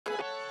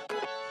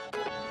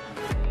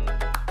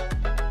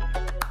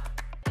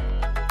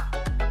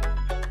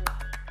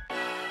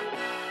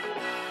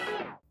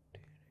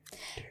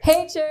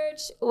Hey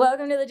church,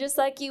 welcome to the Just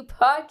Like You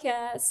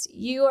podcast.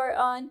 You are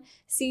on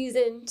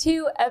season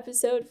 2,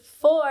 episode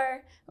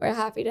 4. We're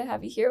happy to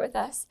have you here with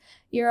us.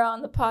 You're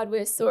on the pod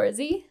with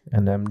Sorzy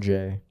and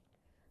MJ.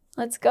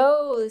 Let's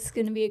go. This is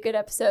going to be a good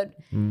episode.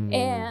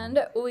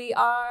 And we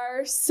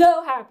are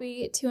so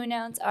happy to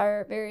announce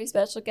our very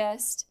special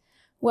guest.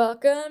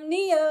 Welcome,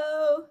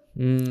 Neo.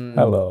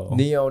 Hello.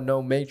 Neo,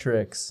 no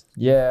Matrix.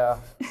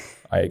 Yeah.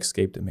 I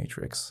escaped the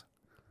Matrix.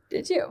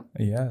 Did you?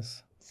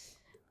 Yes.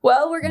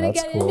 Well, we're going to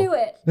get into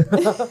it.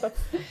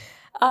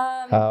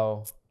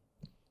 How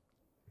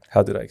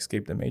did I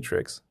escape the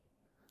Matrix?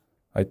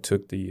 I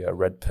took the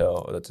red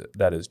pill.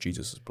 That is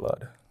Jesus'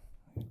 blood.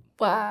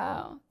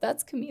 Wow.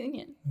 That's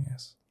communion.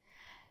 Yes.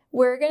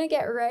 We're going to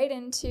get right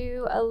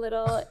into a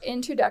little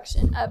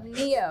introduction of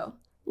Neo.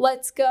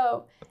 Let's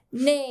go.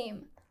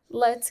 Name.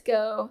 Let's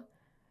go.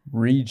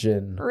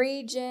 region?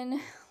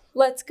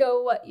 Let's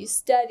go what you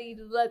studied.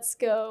 Let's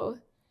go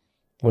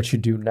What you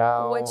do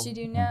now? what you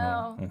do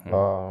now.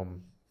 How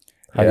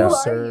Who you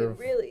are serve? you,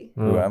 really?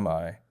 Who am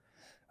I?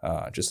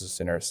 Just a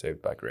sinner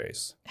saved by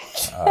grace.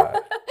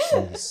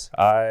 Jeez.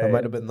 That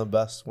might have been the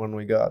best one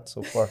we got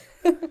so far.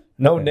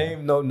 No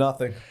name, no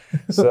nothing.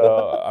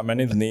 So my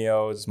name is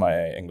Neo. This is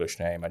my English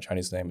name. My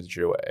Chinese name is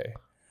Zhiwei.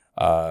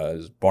 I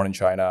was born in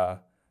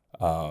China.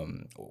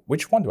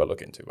 Which one do I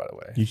look into, by the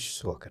way? You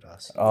should look at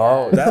us.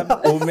 Oh,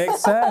 that will make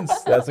sense.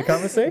 That's a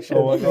conversation.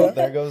 Oh my God,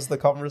 there goes the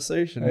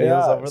conversation.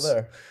 Neo's over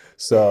there.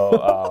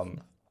 So,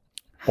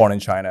 born in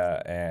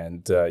China,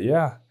 and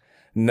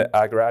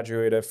I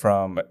graduated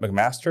from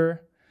McMaster.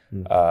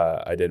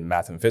 I did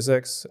math and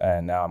physics,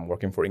 and now I'm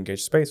working for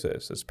Engage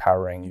Spaces. It's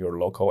powering your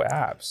local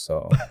apps.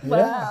 So,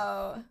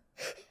 Wow.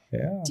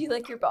 yeah. Do you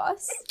like your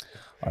boss?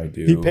 I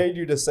do. He paid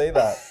you to say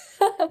that.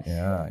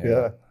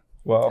 Yeah.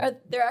 Well,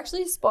 They're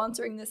actually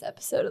sponsoring this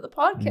episode of the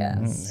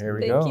podcast. Here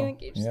we Thank go. you,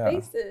 Engage Yeah.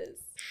 Spaces.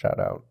 shout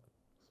out.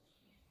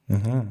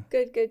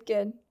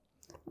 Good.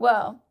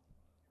 Well,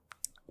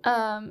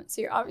 so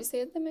you're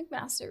obviously at the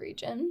McMaster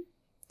region.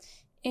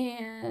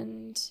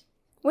 And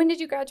when did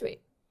you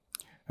graduate?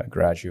 I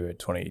graduated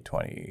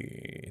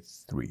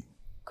 2023.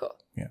 Cool.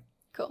 Yeah.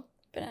 Cool.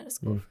 Been out of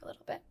school for a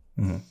little bit.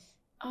 Mm-hmm.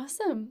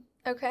 Awesome.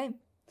 Okay.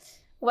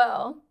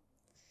 Well,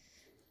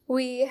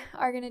 we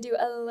are going to do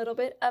a little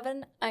bit of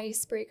an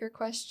icebreaker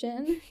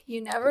question.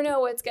 You never know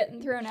what's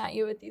getting thrown at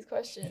you with these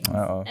questions.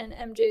 Uh-oh. And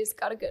MJ's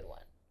got a good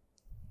one.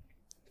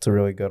 It's a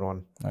really good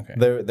one. Okay.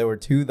 There were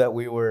two that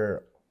we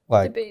were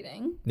like,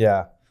 Debating.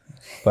 yeah,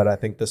 but I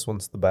think this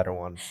one's the better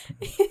one,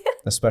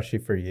 especially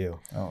for you.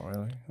 Oh,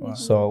 really? Wow.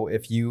 So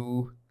if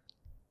you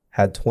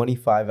had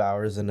 25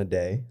 hours in a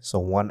day, so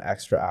 1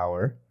 extra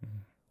hour,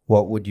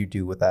 what would you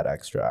do with that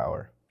extra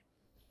hour?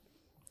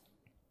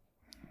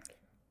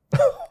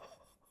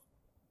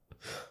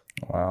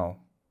 Wow.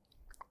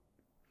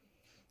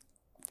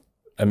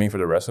 I mean, for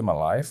the rest of my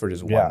life, or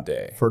just one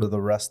day? For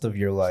the rest of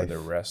your life. For the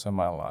rest of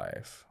my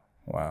life.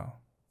 Wow.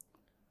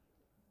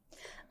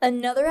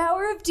 Another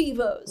hour of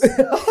Devos.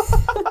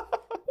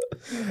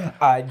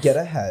 I'd get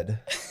ahead.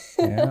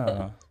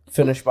 Yeah.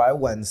 Finish by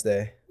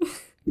Wednesday.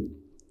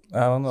 I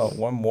don't know.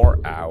 1 more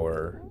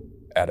hour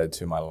added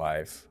to my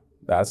life.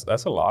 That's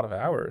a lot of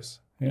hours.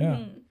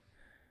 Yeah.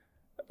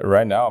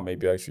 Right now,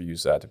 maybe I should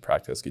use that to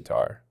practice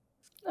guitar.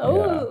 Oh.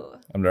 Yeah.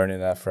 I'm learning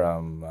that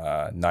from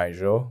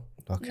Nigel,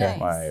 Okay.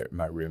 Nice.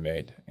 my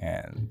roommate,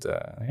 and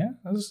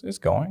it's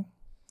going.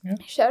 Yeah.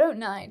 Shout out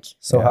Nige.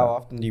 So Yeah. how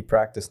often do you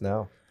practice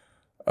now?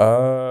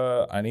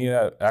 I need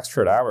an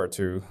extra hour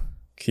to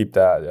keep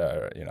that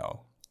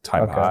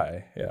time Okay.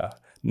 high. Yeah.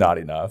 Not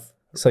enough.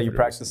 So you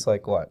practice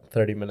like what,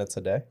 30 minutes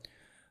a day?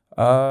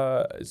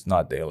 It's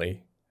not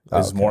daily.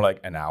 It's more like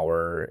an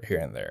hour here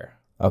and there.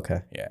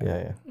 Okay.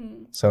 Yeah.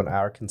 So an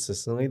hour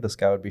consistently, this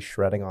guy would be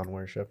shredding on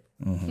worship.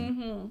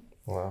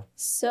 Wow.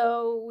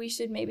 So we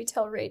should maybe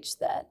tell Rach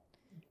that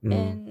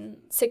in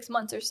 6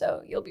 months or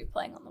so, you'll be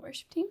playing on the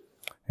worship team.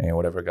 And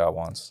whatever God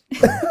wants.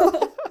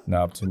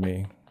 Not up to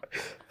me.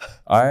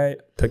 I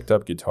picked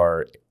up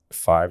guitar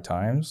 5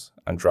 times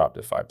and dropped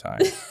it 5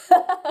 times.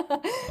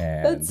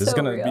 And That's this is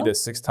so going to be real. the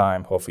 6th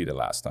time, hopefully the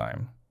last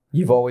time.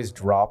 You've always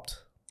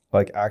dropped,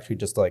 like actually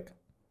just like,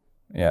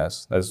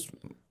 Yes,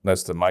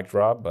 that's the mic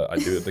drop, but I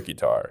do the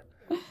guitar.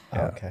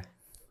 Yeah. okay.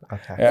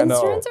 Yeah, no.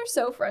 Instruments are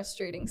so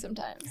frustrating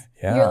sometimes.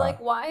 Yeah. You're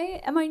like,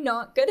 why am I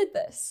not good at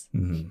this?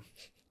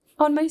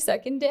 On my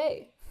second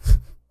day.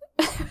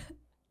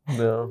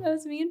 No. That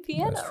was me and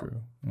piano. That's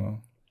true.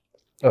 Well,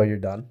 Oh, you're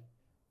done?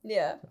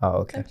 Yeah. Oh,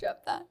 okay. I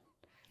dropped that.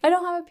 I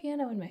don't have a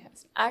piano in my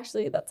house.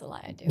 Actually, that's a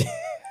lie. I do.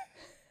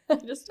 I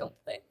just don't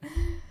play.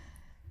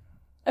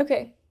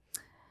 Okay.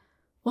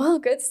 Well,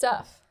 good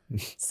stuff. That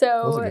was a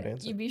So good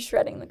answer. you'd be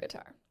shredding the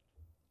guitar.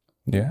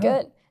 yeah.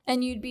 Good.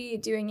 And you'd be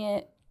doing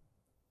it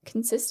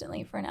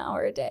consistently for an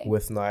hour a day.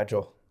 With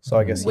Nigel. So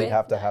I guess With you'd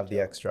have to have the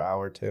extra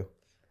hour too.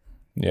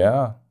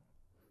 Yeah.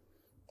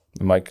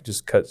 The mic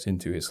just cuts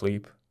into his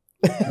sleep.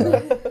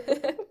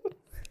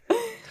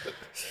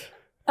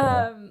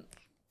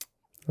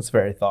 That's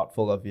very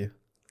thoughtful of you.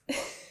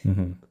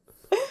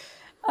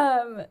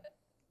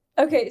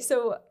 Okay,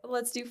 so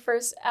let's do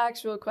first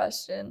actual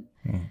question.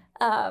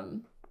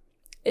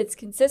 It's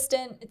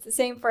consistent. It's the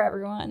same for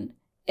everyone.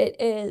 It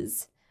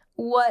is,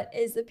 what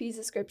is the piece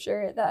of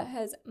scripture that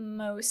has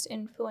most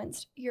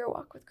influenced your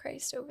walk with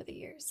Christ over the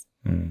years?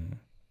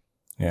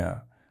 Yeah.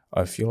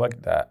 I feel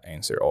like that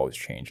answer always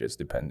changes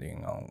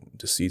depending on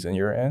the season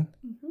you're in.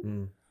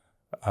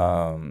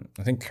 I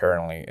think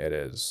currently it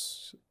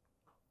is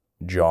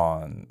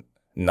John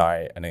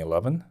 9 and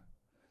 11.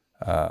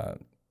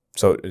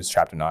 So it's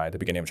chapter 9, the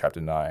beginning of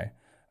chapter 9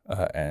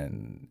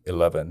 and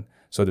 11.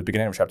 So the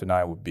beginning of chapter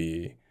 9 would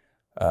be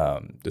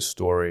the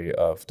story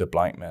of the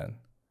blind man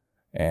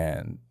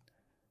and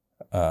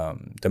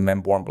the man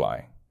born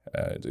blind.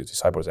 The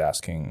disciples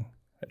asking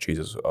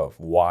Jesus of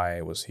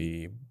why was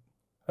he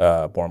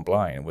born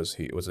blind? Was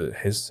it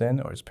his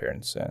sin or his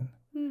parents' sin?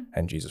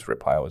 And Jesus'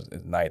 reply was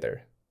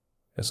neither.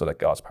 It's so that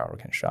God's power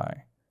can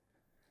shine.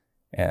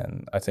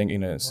 And I think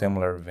in a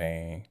similar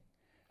vein,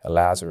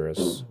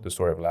 Lazarus, the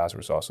story of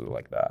Lazarus, also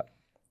like that,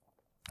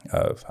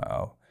 of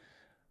how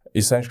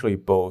essentially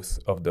both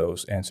of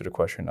those answer the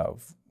question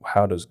of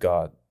what does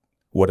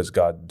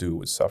God do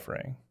with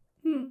suffering,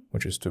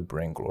 which is to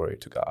bring glory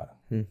to God.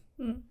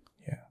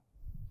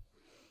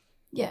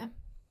 Yeah,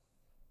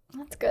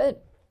 that's good.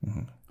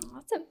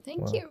 Awesome,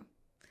 thank you.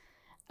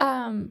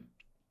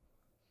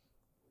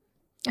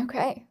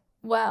 Okay,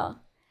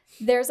 well,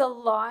 there's a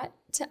lot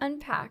to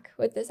unpack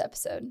with this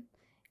episode,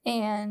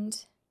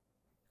 and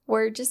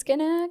we're just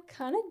gonna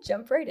kind of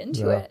jump right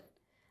into it.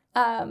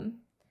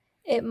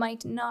 It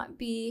might not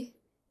be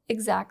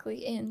exactly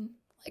in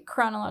like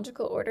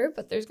chronological order,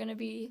 but there's gonna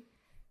be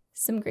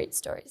some great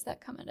stories that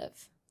come out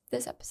of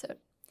this episode.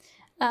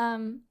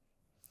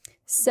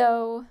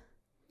 So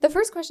the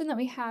first question that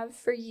we have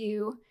for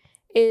you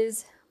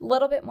is a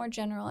little bit more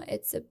general.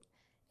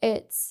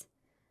 It's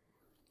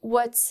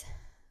what's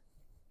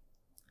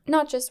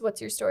not just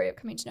what's your story of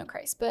coming to know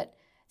Christ, but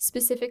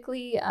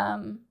specifically,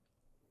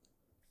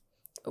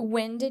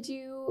 when did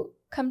you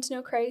come to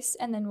know Christ?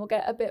 And then we'll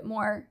get a bit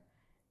more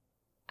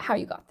how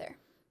you got there.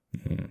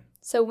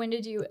 So when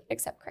did you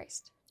accept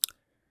Christ?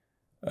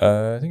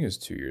 I think it was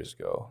 2 years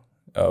ago.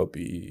 It'll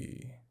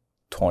be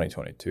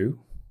 2022.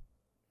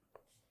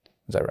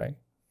 Is that right?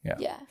 Yeah.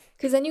 Yeah,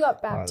 because then you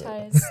got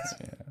baptized.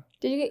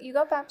 Did you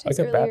got baptized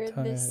earlier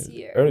this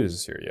year? Earlier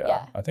this year,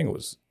 Yeah. I think it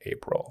was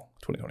April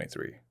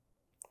 2023.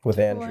 With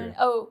Andrew.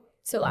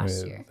 So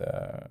last year.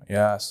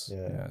 Yes.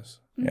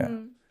 Yeah.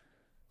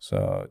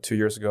 So 2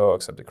 years ago,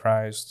 accepted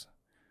Christ,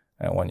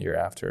 and 1 year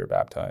after,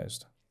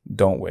 baptized.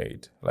 Don't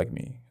wait like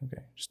me.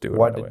 Okay, just do it.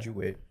 Why right did away. you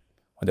wait?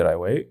 Why did I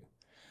wait?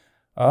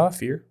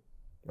 Fear.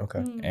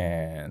 Okay.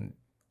 And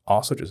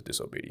also just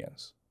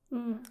disobedience.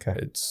 Okay.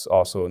 It's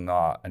also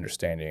not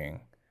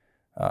understanding,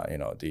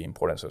 the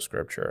importance of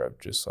Scripture of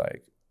just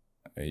like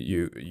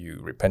you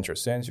repent your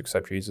sins, you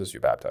accept Jesus, you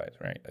baptize,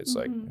 right? It's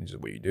like it's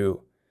just what you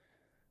do.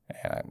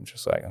 And I'm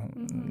just like,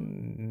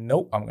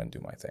 nope, I'm gonna do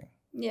my thing.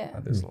 Yeah.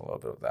 There's a little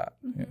bit of that.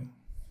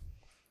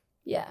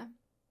 Yeah.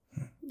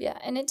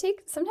 And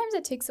sometimes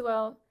it takes a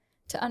while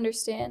to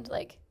understand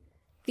like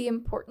the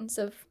importance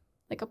of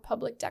like a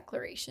public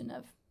declaration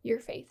of your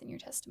faith and your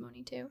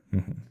testimony too.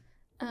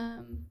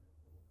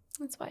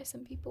 That's why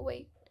some people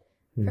wait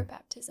for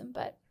baptism,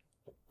 but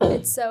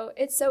it's so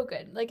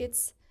good. Like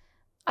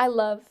I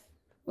love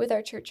with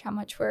our church how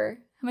much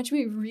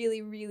we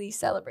really, really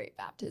celebrate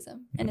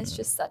baptism, and it's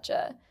just such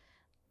a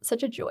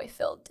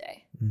joy-filled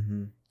day.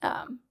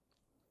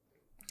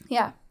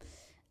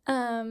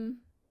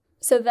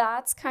 So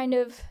that's kind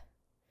of,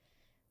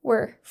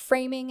 we're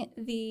framing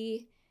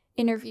the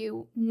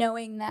interview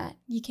knowing that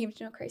you came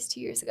to know Christ 2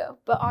 years ago,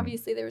 but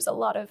obviously there was a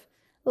lot of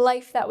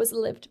life that was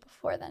lived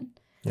before then.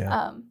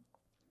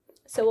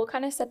 So we'll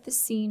kind of set the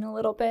scene a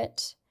little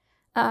bit.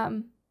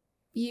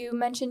 You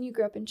mentioned you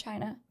grew up in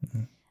China.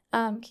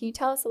 Can you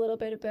tell us a little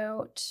bit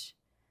about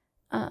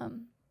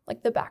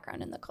like the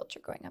background and the culture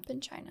growing up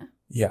in China?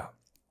 Yeah.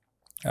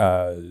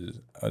 I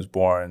was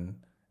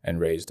born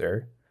and raised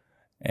there,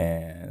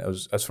 and I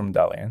was from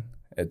Dalian.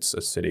 It's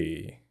a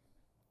city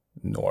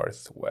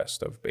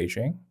northwest of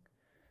Beijing.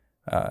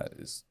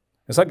 It's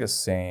like the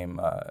same,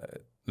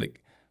 like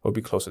it would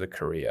be closer to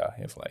Korea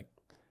if like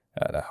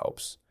that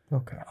helps.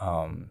 Okay.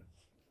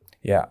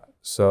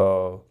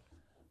 So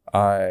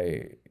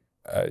I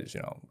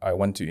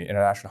went to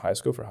international high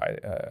school for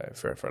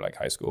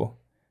high school,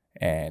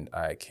 and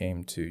I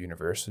came to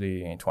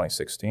university in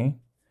 2016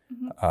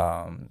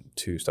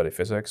 to study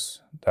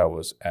physics. That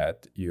was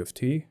at U of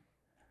T.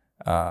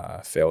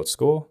 Failed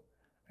school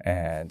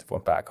and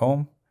went back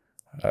home.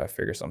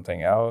 Figured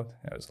something out.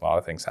 There was a lot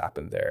of things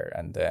happened there,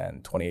 and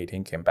then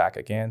 2018 came back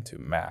again to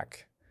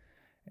Mac,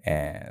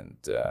 and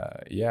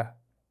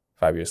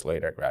 5 years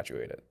later I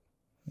graduated.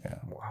 Yeah.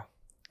 Wow.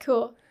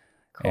 Cool.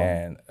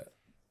 And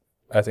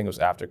I think it was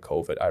after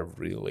COVID, I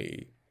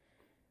really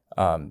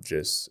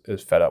just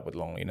was fed up with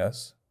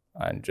loneliness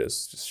and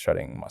just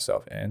shutting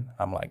myself in.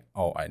 I'm like,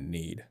 I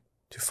need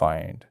to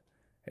find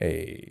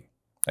a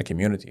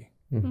community.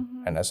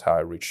 And that's how I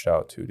reached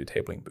out to the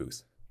tabling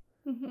booth.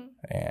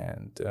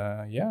 And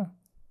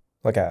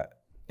like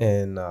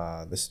in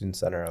the student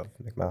center of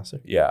McMaster.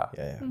 Yeah.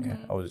 Yeah. Yeah.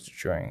 I was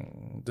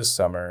during this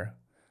summer.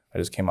 I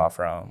just came out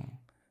from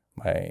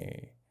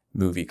my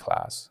movie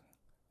class.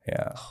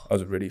 Yeah, it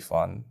was a really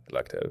fun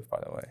elective, by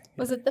the way.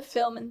 Was it the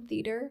film and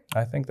theater?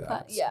 I think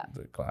that's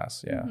the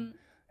class, yeah.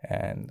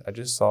 And I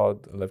just saw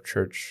the Lift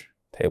Church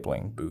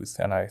tabling booth,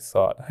 and I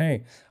thought,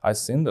 hey, I've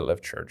seen the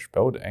Lift Church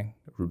building,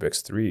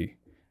 Rubik's 3,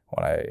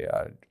 when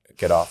I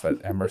get off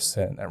at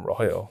Emerson and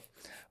Royal.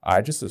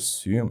 I just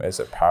assume it's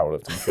a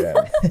powerlifting gym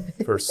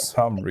for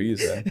some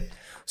reason.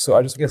 So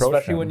I just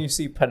especially when you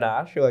see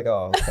panache, you're like,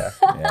 oh, okay.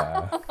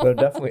 Yeah. They're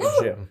definitely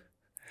a gym.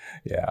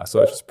 Yeah,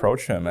 so I just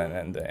approached him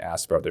and they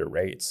asked about their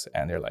rates,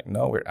 and they're like,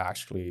 no, we're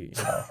actually,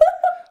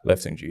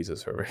 lifting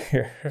Jesus over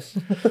here.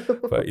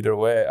 But either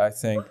way, I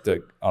think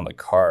on the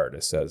card,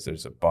 it says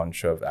there's a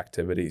bunch of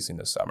activities in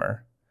the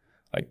summer,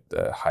 like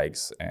the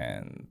hikes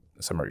and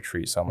the summer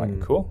retreats. So I'm like,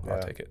 cool,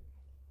 I'll take it.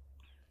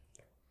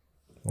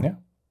 Yeah.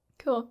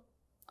 Cool.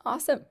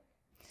 Awesome.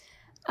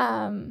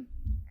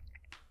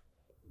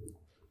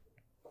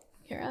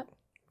 You're up.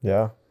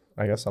 Yeah,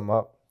 I guess I'm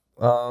up.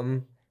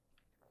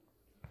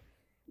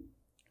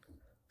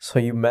 So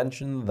you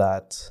mentioned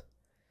that,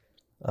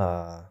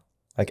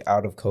 like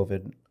out of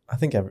COVID, I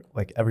think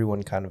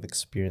everyone kind of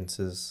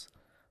experiences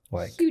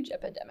like huge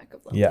epidemic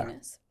of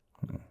loneliness.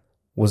 Yeah.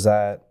 Was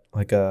that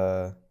like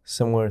a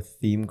similar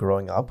theme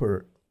growing up,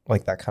 or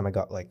like that kind of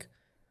got like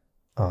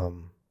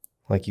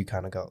you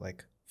kind of got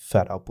like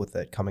fed up with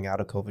it coming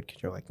out of COVID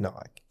because you're like, no,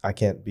 I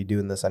can't be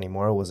doing this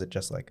anymore? Or was it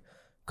just like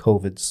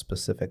COVID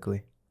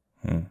specifically?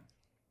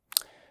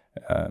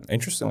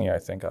 Interestingly, I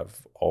think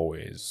I've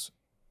always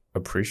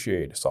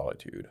appreciated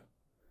solitude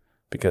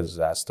because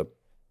that's the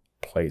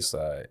place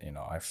that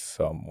I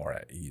felt more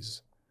at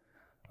ease.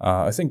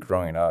 I think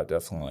growing up,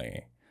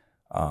 definitely.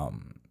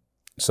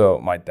 So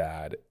my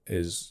dad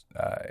is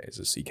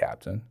a sea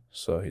captain,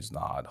 so he's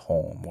not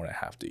home more than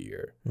half the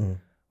year.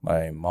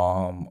 My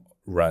mom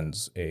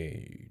runs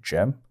a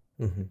gym.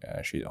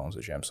 She owns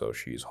a gym, so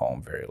she's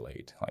home very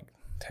late, like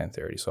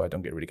 10:30. So I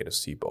don't really get to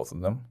see both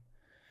of them.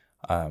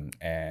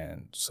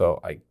 And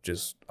so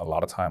a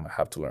lot of time I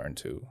have to learn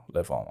to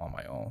live on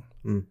my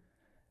own.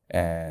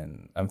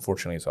 And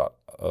unfortunately, it's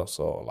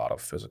also a lot of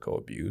physical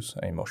abuse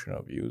and emotional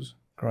abuse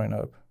growing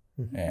up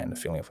and the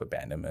feeling of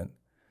abandonment.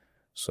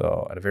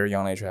 So at a very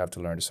young age, I have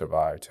to learn to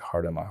survive, to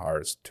harden my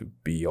heart, to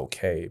be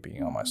okay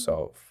being on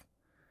myself.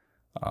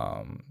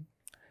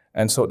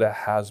 And so that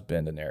has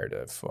been the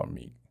narrative for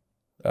me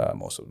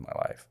most of my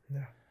life.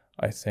 Yeah.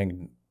 I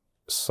think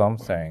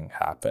something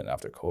happened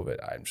after COVID.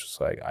 I'm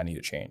just like, I need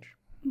to change.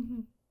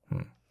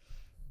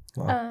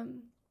 Wow.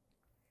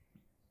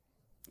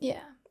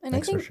 Yeah. And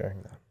Thanks I think, for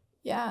sharing that.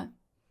 Yeah.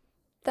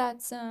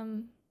 That's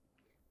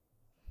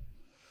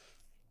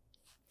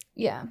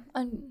yeah.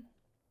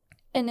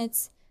 And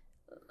it's,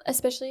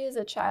 especially as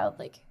a child,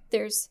 like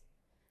there's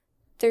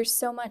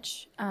so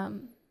much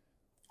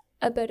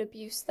about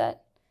abuse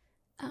that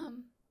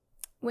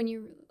when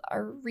you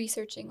are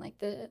researching like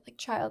the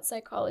child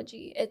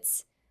psychology,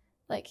 it's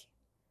like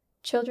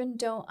children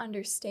don't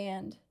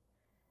understand,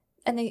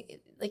 and they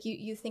like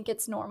you think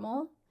it's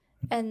normal,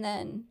 and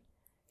then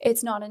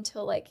it's not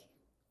until like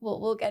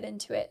we'll get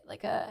into it,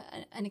 like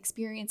an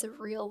experience of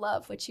real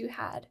love which you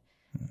had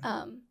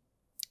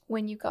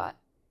when you got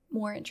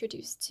more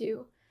introduced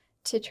to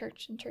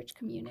church and church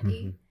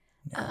community.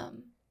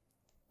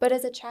 But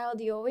as a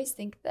child, you always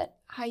think that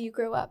how you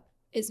grow up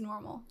is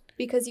normal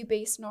because you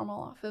base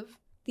normal off of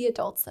the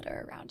adults that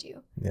are around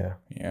you.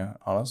 Yeah,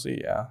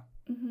 honestly, yeah.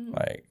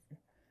 Like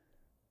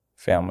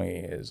family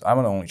is, I'm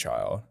an only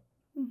child,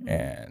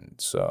 and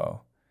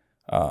so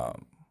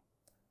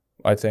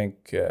I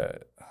think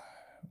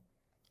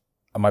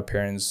my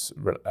parents'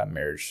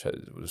 marriage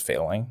was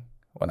failing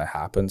when it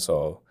happened.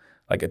 So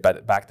like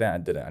back then I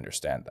didn't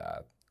understand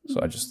that. So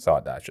I just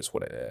thought that's just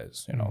what it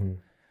is,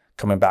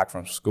 Coming back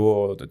from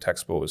school, the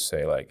textbook would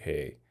say like,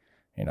 hey,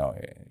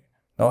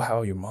 know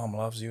how your mom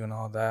loves you and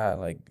all that,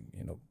 like,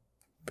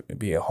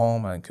 be at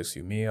home and cooks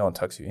you a meal and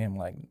tucks you in. I'm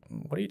like,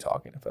 what are you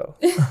talking about?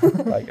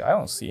 Like, I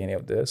don't see any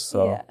of this.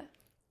 So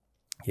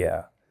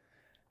yeah.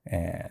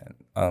 And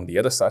on the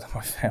other side of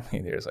my family,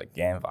 there's like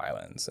gang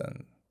violence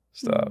and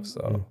stuff.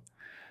 So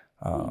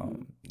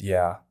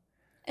yeah.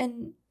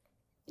 And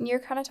you're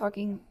kind of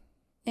talking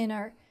in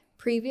our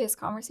previous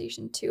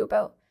conversation too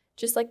about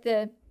just like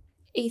the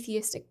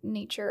atheistic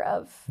nature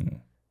of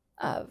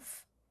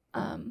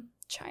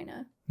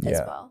China as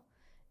well,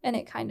 and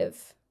it kind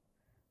of,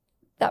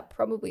 that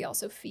probably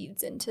also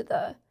feeds into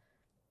the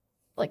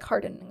like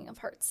hardening of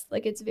hearts.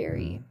 Like it's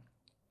very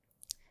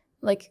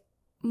like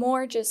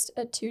more just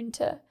attuned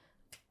to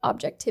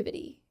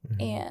objectivity,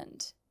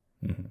 and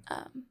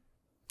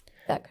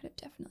that could have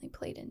definitely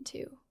played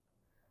into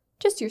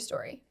just your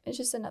story. It's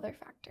just another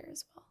factor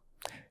as well.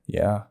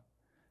 Yeah,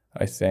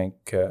 I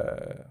think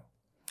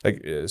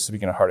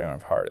speaking of hardening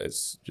of heart,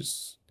 it's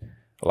just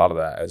a lot of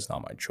that is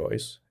not my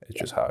choice. It's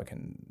just how I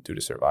can do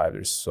to survive.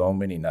 There's so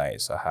many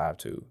nights I have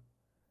to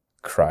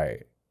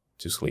cry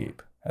to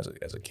sleep as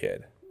a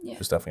kid.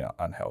 It's definitely not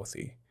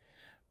unhealthy.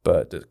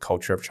 but the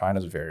culture of China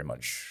is very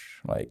much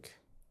like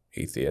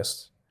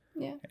atheist.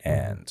 Yeah.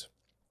 And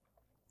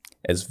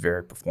it's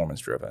very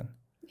performance driven.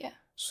 Yeah.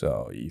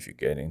 So if you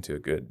get into a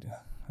good,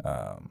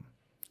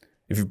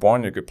 if you're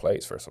born in a good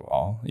place, first of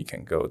all, you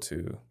can go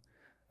to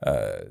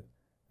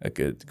a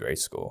good grade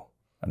school.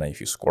 And then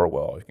if you score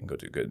well, you can go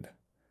to good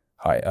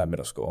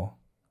middle school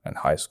and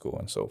high school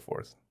and so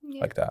forth,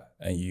 like that.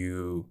 And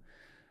you,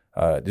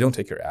 they don't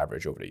take your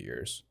average over the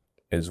years.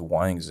 It's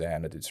one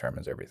exam that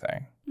determines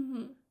everything.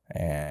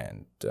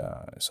 And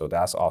so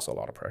that's also a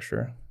lot of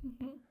pressure.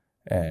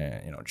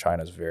 And, you know,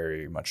 China's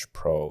very much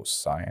pro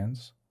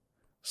science.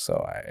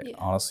 So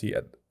honestly,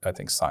 I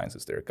think science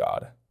is their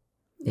god.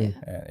 Yeah.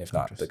 And if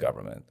not the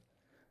government.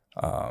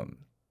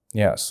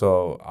 Yeah,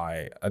 so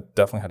I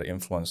definitely had an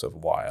influence of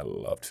why I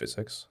loved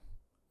physics.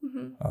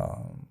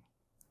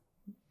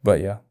 But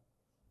yeah.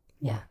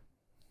 Yeah,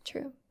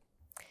 true.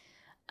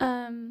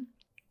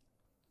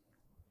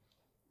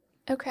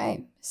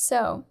 Okay,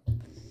 so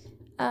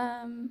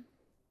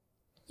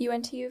you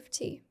went to U of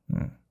T.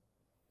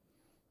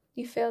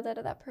 You failed out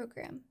of that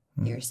program,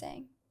 you were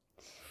saying.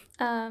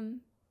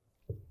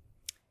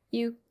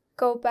 You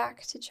go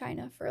back to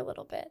China for a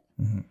little bit,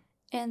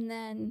 and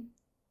then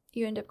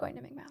you end up going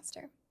to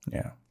McMaster.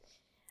 Yeah.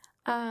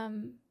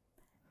 And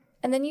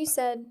then you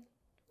said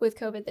with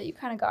COVID that you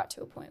kind of got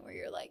to a point where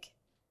you're like,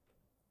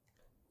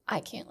 I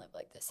can't live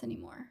like this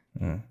anymore.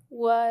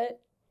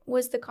 What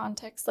was the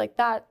context like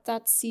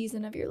that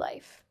season of your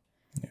life?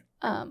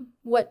 Yeah.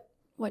 What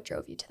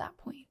drove you to that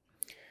point?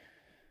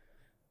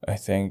 I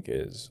think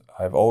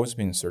I've always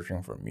been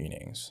searching for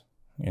meanings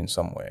in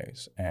some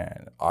ways,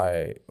 and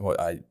I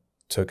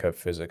took up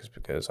physics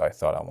because I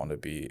thought I wanted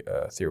to be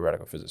a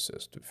theoretical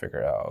physicist to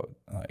figure out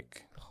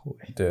like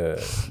the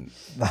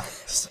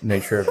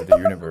nature of the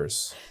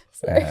universe.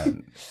 Sorry.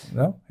 And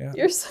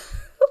You're so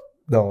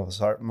No,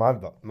 sorry,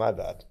 my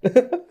bad.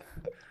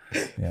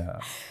 Yeah.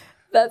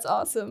 That's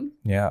awesome.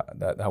 Yeah,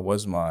 that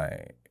was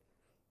my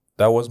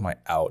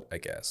out, I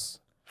guess,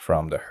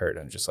 from the hurt.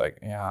 And just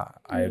like,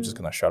 I'm just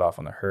gonna shut off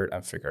on the hurt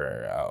and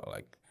figure out,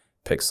 like,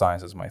 pick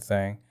science as my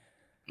thing.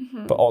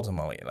 But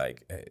ultimately,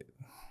 like,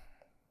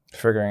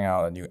 figuring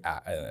out a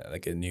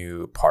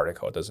new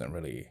particle doesn't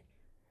really,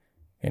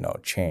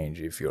 change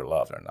if you're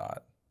loved or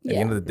not. At the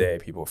end of the day,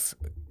 people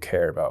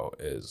care about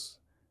is,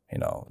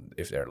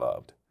 if they're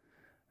loved.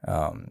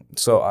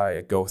 So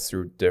I go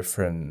through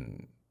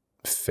different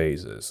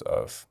phases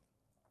of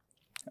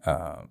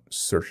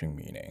searching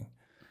meaning.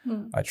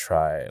 I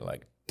try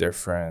like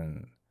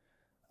different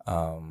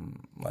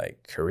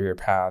like career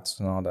paths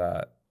and all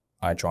that.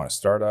 I joined a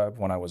startup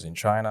when I was in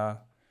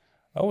China.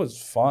 That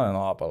was fun and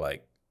all, but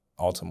like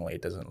ultimately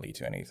it doesn't lead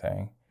to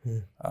anything.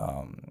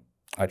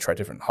 I tried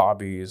different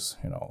hobbies.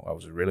 I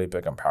was really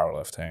big on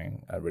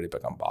powerlifting. I was really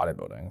big on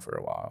bodybuilding for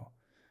a while,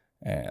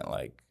 and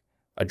like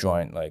I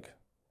joined like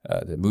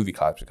the movie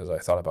class because I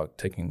thought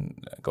about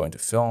going to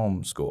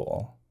film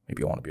school.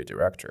 Maybe I want to be a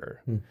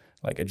director.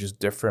 Like it's just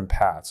different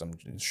paths. I'm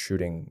just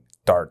shooting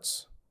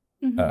darts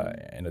in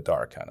the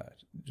dark, kind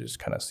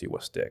of see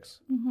what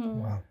sticks.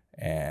 Wow.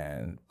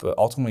 But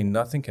ultimately,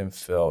 nothing can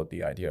fill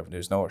the idea of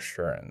there's no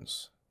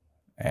assurance,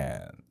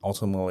 and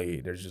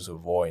ultimately there's just a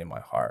void in my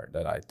heart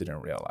that I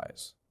didn't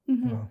realize.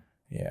 Wow.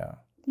 Yeah,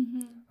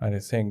 and I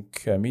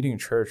think meeting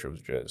church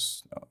was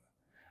just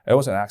it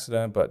was an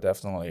accident, but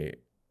definitely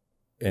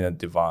in a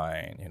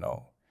divine,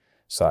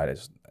 side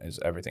is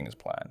everything is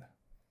planned.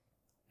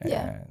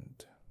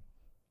 And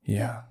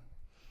yeah.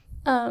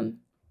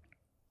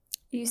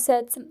 You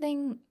said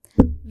something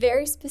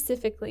very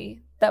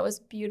specifically that was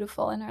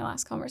beautiful in our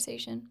last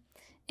conversation,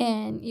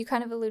 and you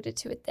kind of alluded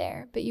to it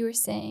there, but you were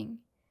saying,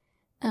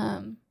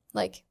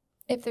 like,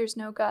 if there's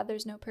no God,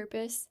 there's no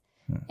purpose,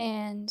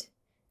 and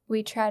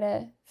we try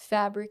to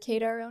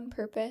fabricate our own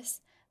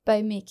purpose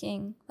by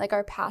making like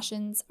our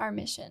passions our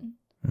mission.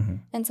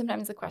 And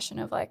sometimes the question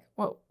of like,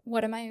 what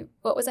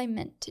was I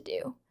meant to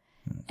do?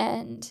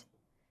 And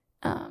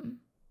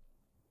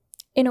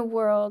in a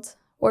world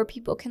where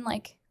people can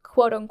like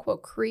quote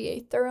unquote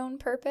create their own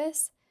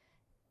purpose,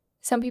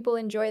 some people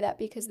enjoy that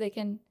because they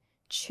can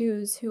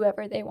choose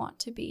whoever they want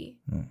to be.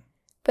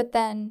 But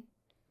then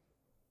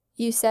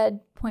you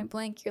said point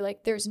blank, you're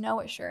like, there's no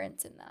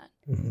assurance in that.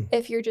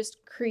 If you're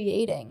just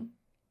creating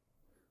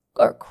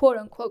or quote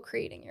unquote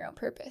creating your own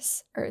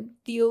purpose, or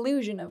the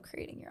illusion of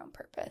creating your own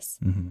purpose.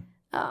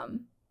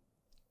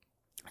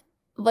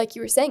 Like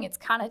you were saying, it's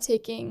kind of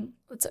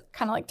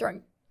like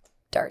throwing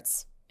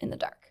darts in the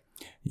dark.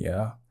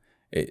 Yeah.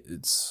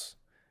 It's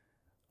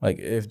like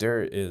if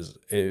there is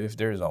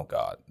no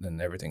God,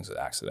 then everything's an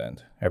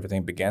accident.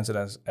 Everything begins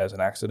as an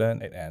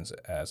accident, it ends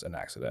as an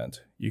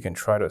accident. You can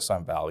try to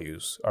assign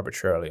values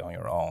arbitrarily on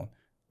your own.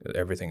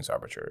 Everything's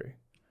arbitrary,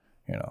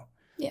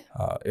 Yeah.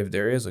 If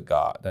there is a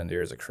God, then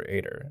there is a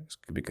creator,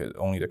 because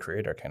only the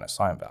creator can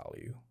assign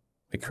value.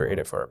 They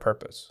created for a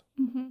purpose.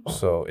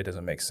 So it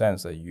doesn't make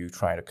sense that you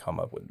try to come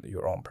up with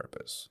your own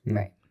purpose.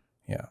 Right.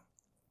 Yeah.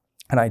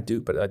 And I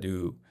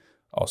do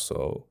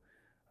also,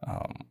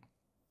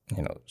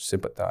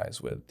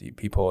 sympathize with the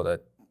people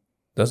that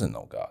doesn't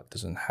know God,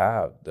 doesn't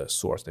have the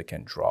source they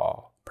can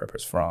draw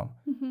purpose from.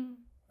 Mm-hmm.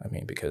 I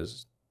mean,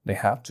 because they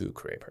have to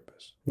create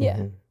purpose. Yeah.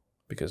 Mhm.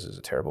 Because it's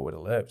a terrible way to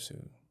live,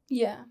 to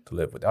Yeah.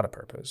 live without a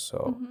purpose. So,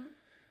 Mm-hmm.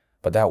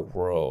 but that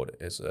world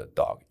is a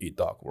dog eat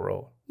dog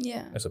world.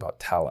 Yeah. It's about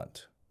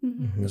talent.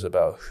 Mm-hmm. It's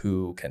about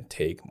who can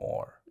take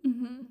more.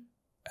 Mm-hmm.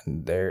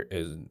 And there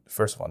is,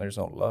 first of all, there's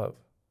no love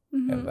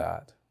in Mm-hmm.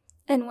 that.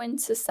 And when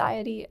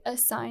society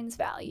assigns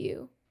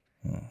value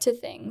to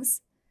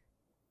things,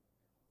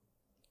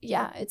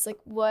 yeah, it's like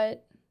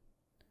what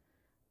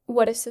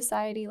if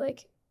society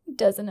like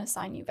doesn't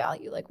assign you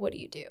value? Like, what do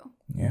you do?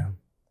 Yeah.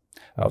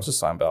 I was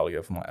assigned value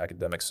of my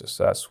academic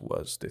success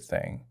was the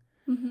thing.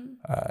 Mm-hmm.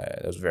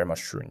 It was very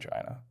much true in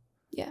China.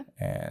 Yeah.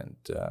 And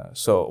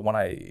so when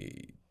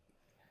I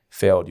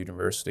failed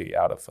university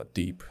out of a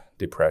deep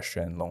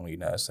depression,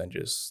 loneliness, and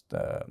just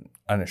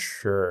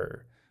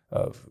unsure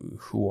of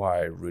who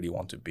I really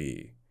want to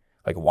be,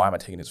 like, why am I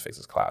taking this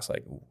physics class?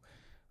 Like,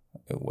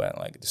 when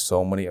like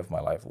so many of my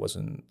life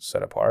wasn't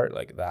set apart,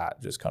 like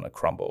that just kind of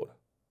crumbled,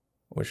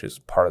 which is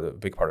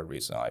big part of the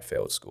reason I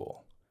failed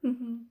school.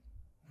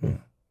 Mm-hmm.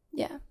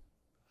 Yeah.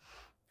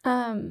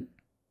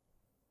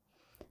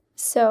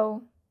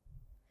 So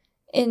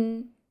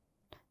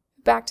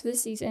back to the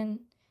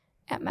season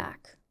at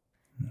Mac.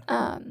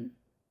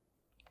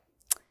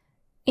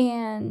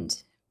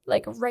 And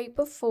like right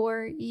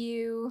before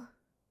you,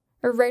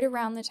 or right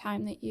around the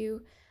time that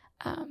you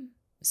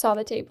saw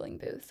the tabling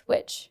booth,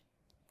 which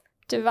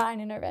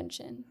divine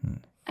intervention,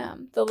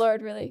 the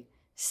Lord really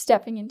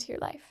stepping into your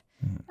life.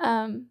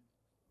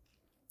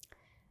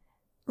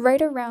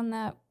 Right around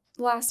that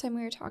last time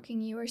we were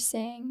talking, you were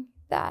saying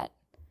that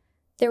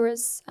there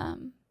was,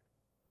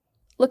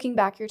 looking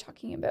back, you're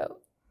talking about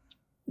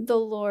the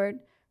Lord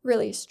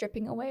really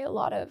stripping away a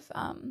lot of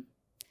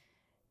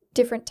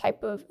different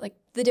type of, like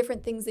the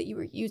different things that you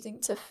were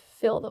using to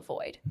fill the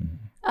void.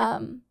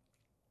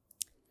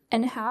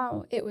 And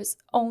how it was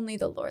only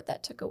the Lord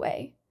that took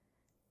away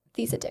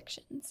these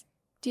addictions.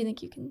 Do you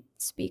think you can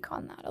speak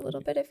on that a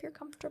little bit if you're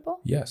comfortable?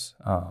 Yes.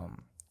 I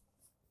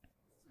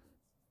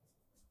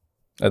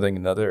think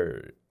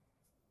another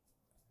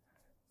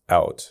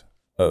out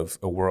of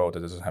a world that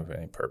doesn't have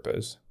any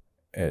purpose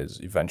is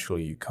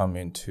eventually you come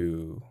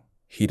into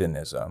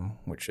hedonism,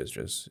 which is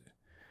just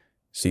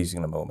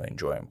seizing the moment,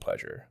 enjoying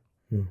pleasure,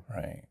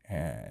 right?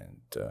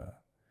 And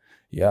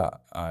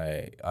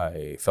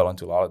I fell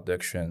into a lot of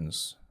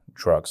addictions,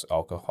 drugs,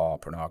 alcohol,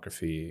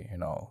 pornography,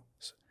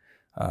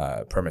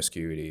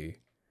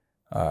 promiscuity,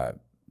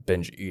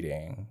 binge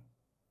eating,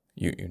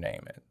 you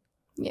name it.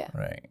 Yeah.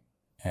 Right.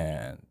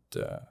 And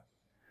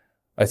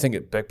I think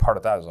a big part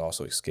of that is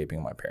also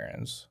escaping my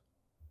parents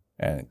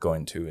and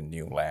going to a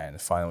new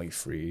land, finally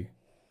free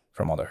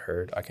from all the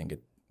hurt. I can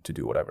get to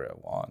do whatever I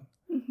want.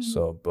 Mm-hmm.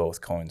 So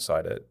both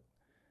coincided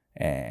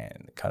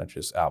and kind of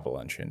just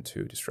avalanche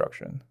into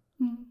destruction.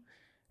 Mm-hmm.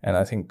 And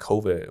I think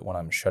COVID, when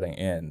I'm shutting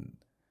in,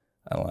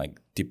 and like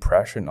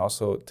depression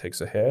also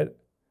takes a hit,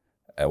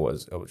 it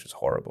was just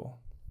horrible.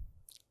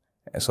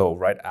 And so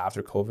right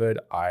after COVID,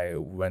 I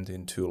went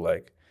into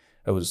like,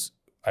 I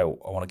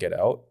want to get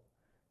out,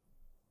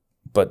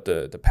 but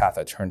the path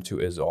I turned to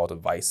is all the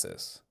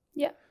vices.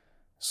 Yeah.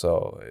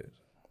 So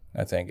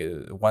I think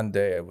one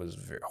day it was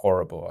very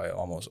horrible. I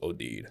almost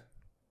OD'd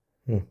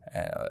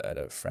at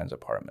a friend's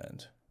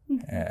apartment.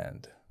 Mm-hmm.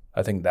 And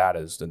I think that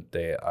is the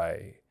day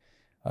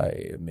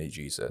I met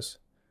Jesus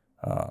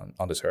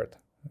on this earth,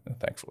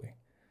 thankfully.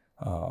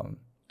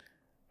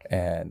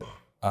 And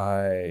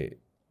I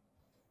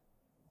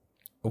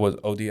was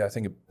OD. I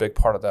think a big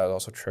part of that is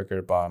also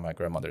triggered by my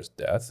grandmother's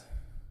death,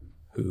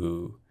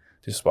 who,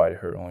 despite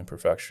her own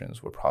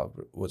imperfections,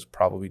 was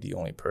probably the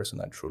only person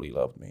that truly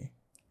loved me.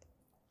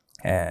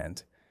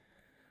 And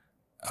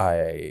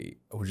I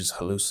was just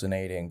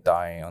hallucinating,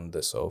 dying on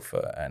the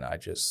sofa, and I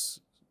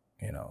just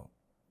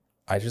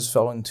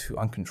fell into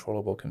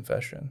uncontrollable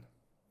confession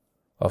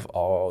of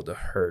all the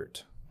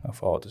hurt,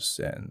 of all the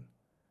sin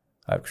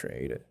I've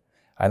created.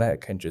 And I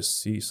can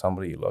just see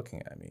somebody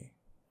looking at me.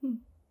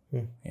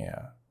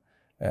 Yeah.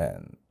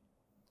 And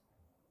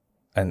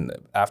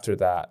after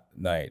that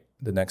night,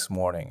 the next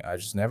morning, I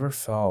just never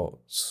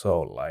felt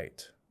so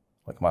light.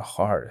 Like my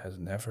heart has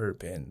never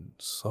been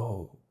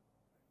so...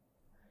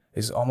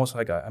 It's almost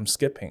like I'm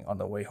skipping on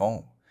the way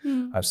home.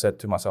 I've said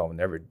to myself, I'll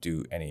never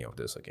do any of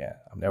this again.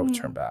 I'll never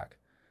turn back.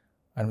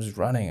 I was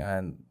running,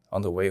 and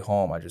on the way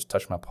home, I just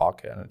touched my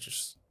pocket, and I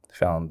just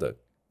found the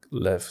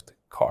Lyft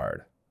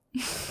card.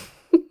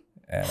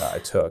 And I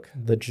took...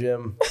 The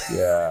gym.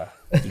 Yeah,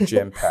 the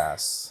gym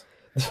pass.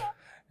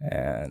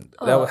 And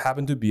that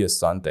happened to be a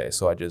Sunday,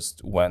 so I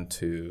just went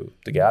to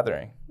the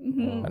gathering.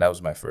 And that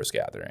was my first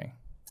gathering.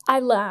 I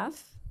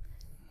laugh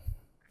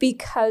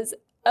because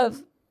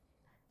of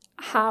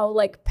how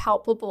like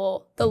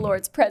palpable the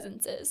Lord's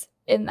presence is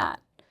in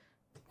that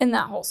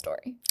whole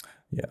story.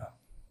 Yeah.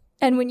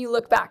 And when you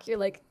look back, you're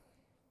like,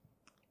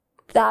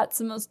 that's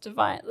the most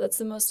divine. That's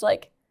the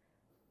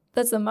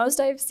most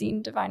I've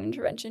seen divine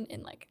intervention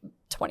in like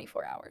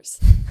 24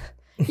 hours.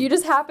 You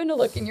just happen to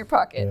look in your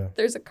pocket. Yeah.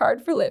 There's a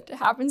card for Lyft. It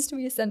happens to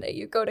be a Sunday.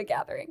 You go to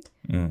gathering.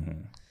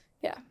 Mm-hmm.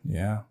 Yeah.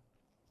 Yeah.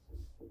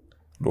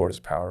 Lord is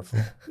powerful.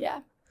 Yeah.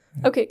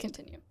 Okay,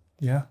 continue.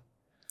 Yeah.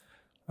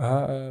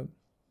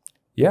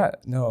 Yeah.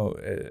 No.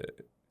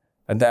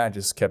 And then I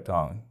just kept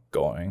on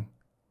going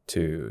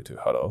to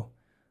huddle.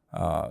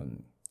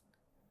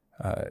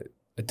 I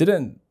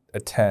didn't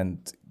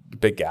attend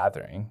big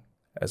gathering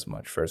as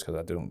much first because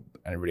I didn't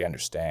really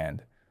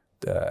understand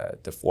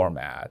the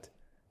format,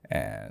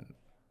 and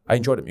I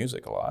enjoyed the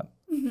music a lot.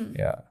 Mm-hmm.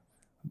 Yeah,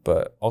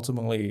 but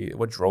ultimately,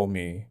 what drove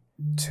me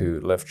to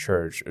left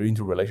church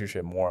into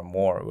relationship more and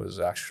more was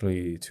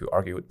actually to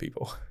argue with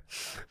people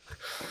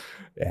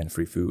and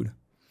free food.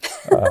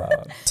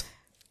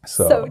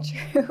 So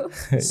true.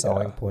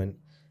 Selling point.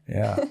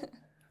 Yeah.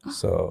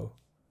 So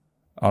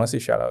honestly,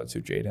 shout out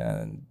to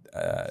Jaden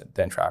and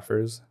Dan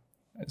Traffers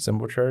at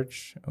Symbol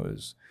Church. It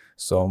was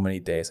so many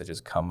days I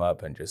just come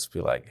up and just be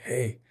like,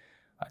 hey,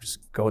 I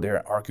just go there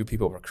and argue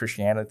people over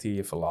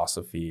Christianity,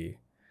 philosophy.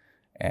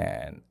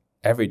 And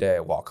every day I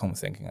walk home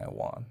thinking I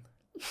won.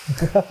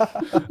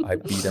 I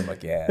beat them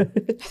again.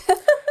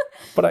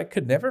 But I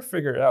could never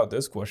figure out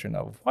this question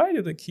of why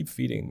do they keep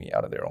feeding me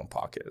out of their own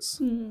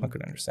pockets? I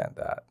couldn't understand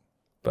that.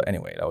 But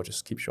anyway, I would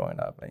just keep showing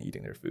up and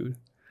eating their food.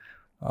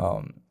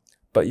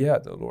 But yeah,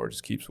 the Lord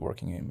just keeps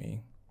working in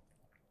me.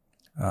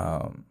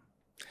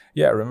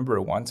 Yeah, I remember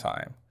one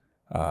time,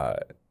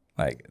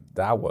 like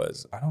that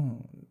was, I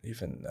don't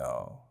even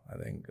know. I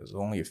think it was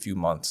only a few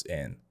months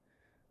in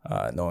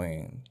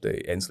knowing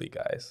the Ensley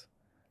guys.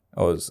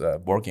 It was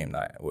board game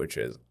night, which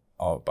is,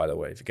 oh, by the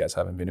way, if you guys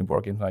haven't been to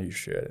board game night, you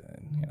should.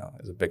 And, you know,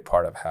 it's a big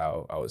part of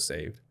how I was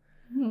saved.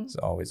 It's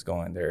always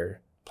going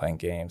there, playing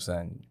games.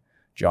 And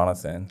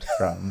Jonathan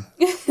from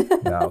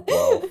now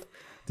 12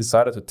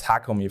 decided to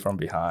tackle me from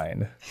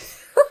behind.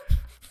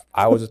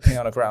 I was just peeing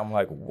on the ground. I'm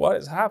like, what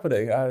is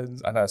happening?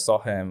 And I saw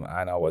him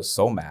and I was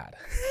so mad.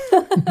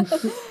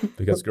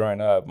 Because growing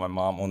up, my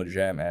mom owned a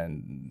gym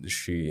and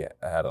she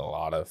had a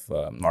lot of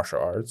martial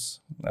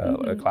arts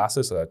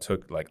classes. So I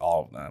took like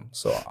all of them.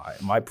 So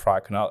my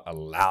pride could not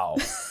allow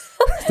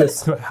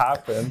this to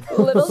happen.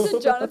 Little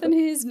did Jonathan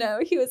Hayes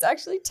know he was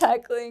actually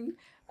tackling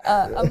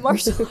a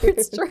martial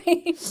arts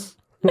train.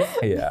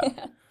 Yeah.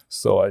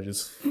 So I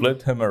just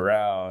flipped him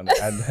around,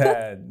 and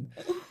then,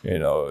 you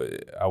know,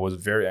 I was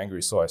very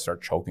angry, so I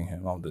started choking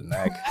him on the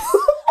neck.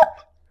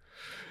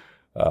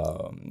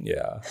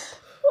 Yeah,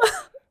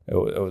 it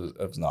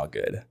was not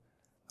good.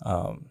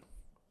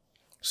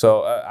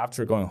 So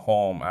after going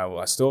home,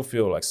 I still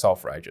feel like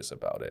self-righteous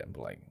about it.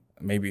 Like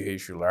maybe he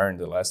should learn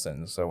the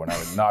lesson. So when I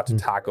would not to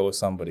tackle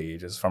somebody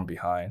just from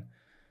behind.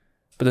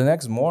 But the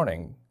next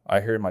morning,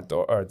 I heard my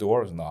door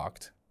was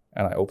knocked,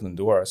 and I opened the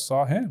door. I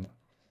saw him.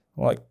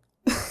 I'm like,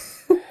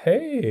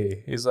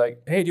 hey. He's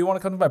like, hey, do you want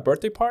to come to my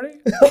birthday party?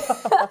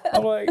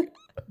 I'm like,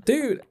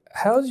 dude,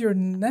 how's your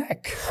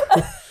neck?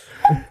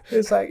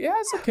 He's like, yeah,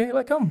 it's okay.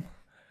 Like, come.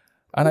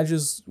 And I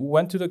just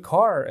went to the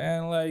car,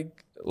 and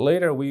like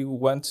later we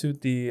went to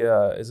the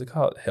is it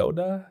called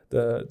Hilda,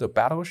 the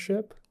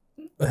battleship?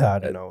 I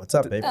don't know. It's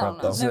at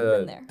Bayfront though. I've never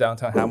been there.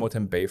 Downtown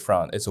Hamilton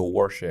Bayfront. It's a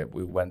warship.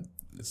 We went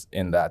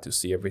in that to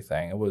see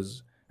everything. It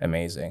was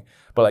amazing.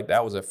 But like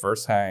that was the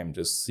first time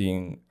just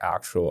seeing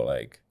actual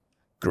like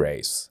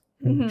grace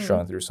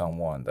showing through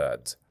someone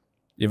that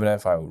even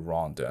if I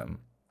wronged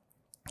them,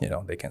 you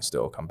know, they can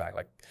still come back.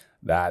 Like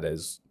that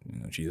is, you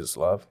know, Jesus'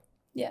 love.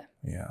 Yeah.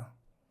 Yeah.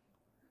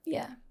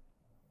 Yeah.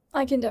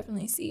 I can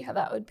definitely see how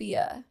that would be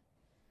a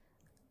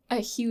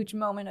huge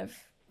moment of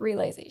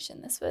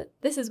realization.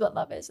 This is what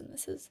love is, and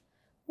this is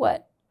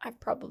what I've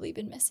probably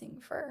been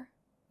missing for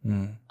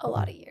a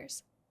lot of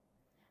years.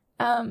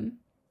 Kind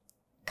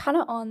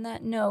of on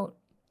that note,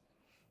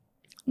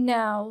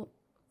 now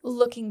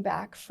looking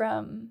back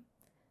from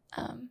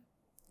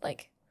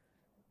like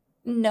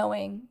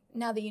knowing,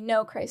 now that you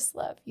know Christ's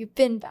love, you've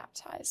been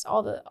baptized,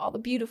 all the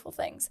beautiful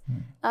things.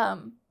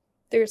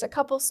 There's a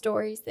couple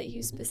stories that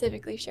you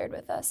specifically shared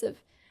with us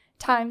of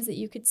times that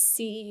you could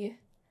see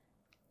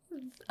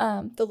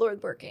the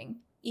Lord working,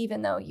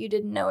 even though you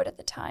didn't know it at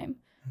the time.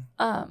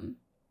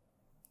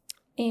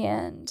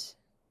 And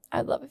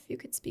I'd love if you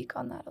could speak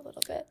on that a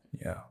little bit.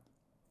 Yeah.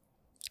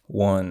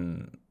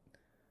 One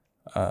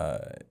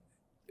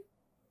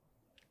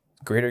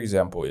greater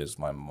example is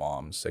my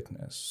mom's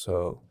sickness.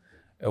 So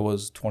it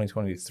was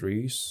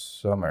 2023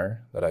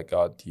 summer that I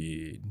got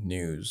the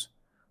news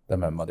that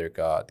my mother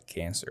got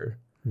cancer.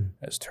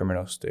 It's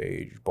terminal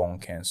stage bone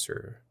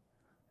cancer,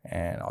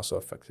 and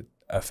also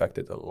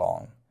affected the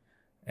lung.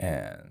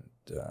 And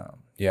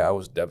yeah, I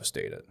was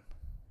devastated.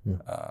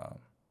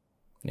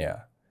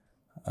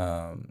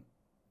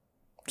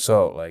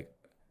 So like,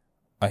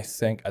 I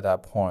think at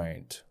that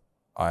point,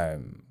 I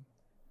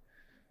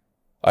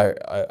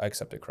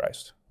accepted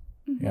Christ.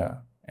 Yeah,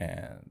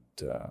 and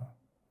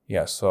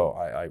so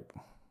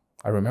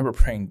I remember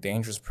praying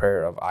dangerous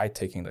prayer of I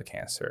taking the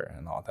cancer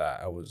and all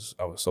that. I was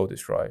so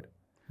destroyed.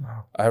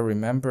 Wow. I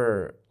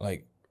remember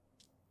like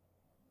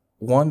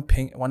one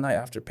night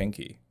after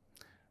Pinky,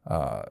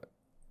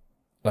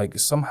 like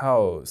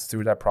somehow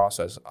through that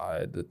process,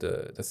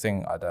 the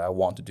thing that I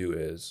want to do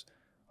is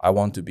I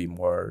want to be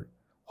more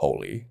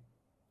holy.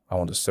 I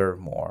want to serve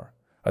more.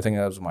 I think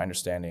that was my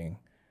understanding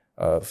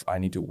of I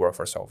need to work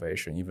for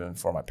salvation, even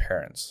for my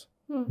parents.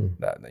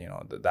 That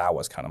that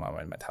was kind of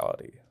my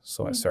mentality.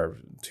 So I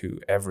served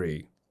to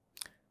every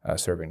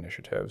serving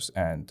initiatives,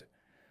 and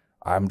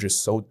I'm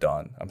just so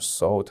done. I'm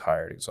so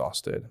tired,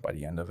 exhausted by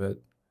the end of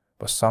it.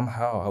 But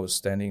somehow I was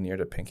standing near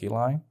the pinky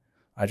line.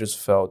 I just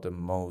felt the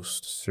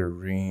most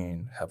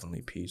serene,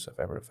 heavenly peace I've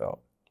ever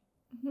felt.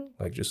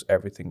 Like just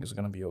everything is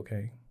going to be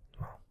okay.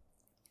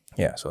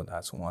 Yeah, so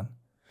that's one.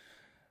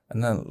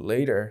 And then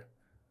later,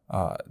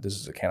 this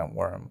is a can of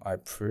worm. I'm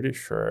pretty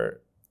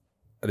sure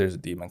there's a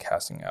demon got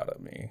casted out of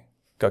me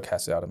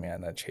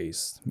and then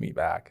chased me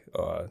back.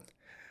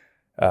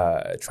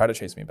 Tried to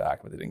chase me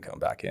back, but it didn't come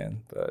back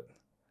in. But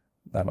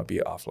that might be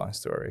an offline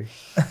story.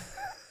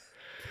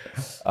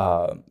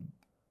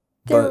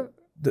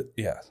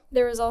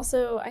 There was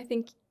also, I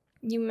think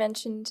you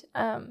mentioned,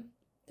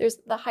 there's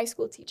the high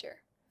school teacher.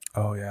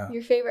 Oh, yeah.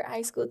 Your favorite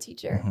high school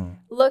teacher.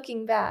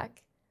 Looking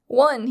back,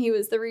 1, he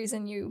was the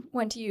reason you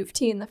went to U of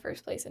T in the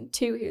first place, and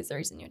 2, he was the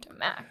reason you went to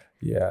Mac.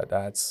 Yeah,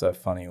 that's a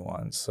funny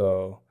one.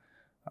 So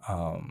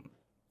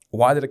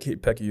why did I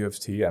pick U of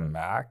T and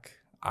Mac?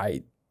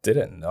 I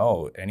didn't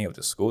know any of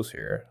the schools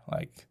here.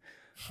 Like,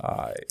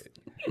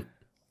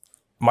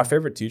 my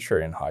favorite teacher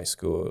in high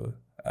school,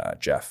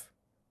 Jeff,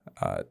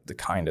 the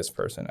kindest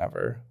person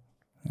ever.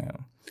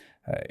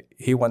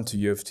 He went to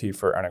U of T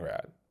for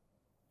undergrad.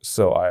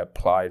 So I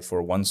applied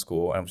for one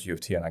school, and it was U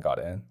of T, and I got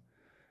in.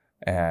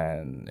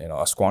 And,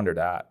 I squandered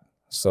that.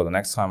 So the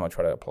next time I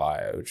try to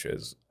apply, which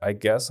is, I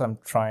guess I'm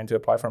trying to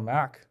apply for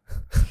Mac,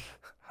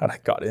 and I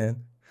got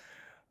in.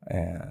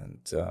 And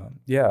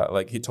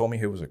like he told me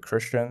he was a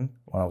Christian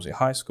when I was in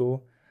high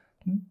school.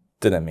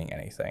 Didn't mean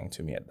anything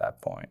to me at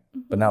that point.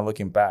 But now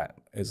looking back,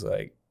 it's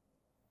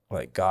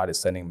like God is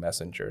sending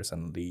messengers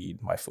and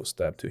lead my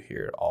footstep to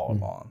here all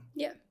along.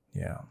 Yeah.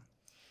 Yeah.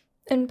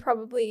 And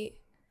probably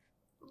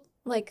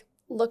like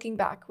looking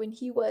back when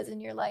he was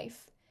in your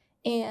life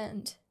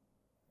and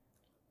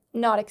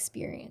not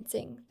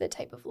experiencing the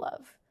type of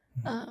love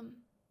that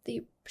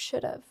you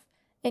should have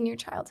in your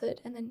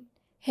childhood. And then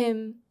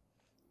him,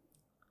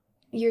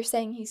 you're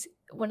saying he's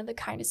one of the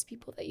kindest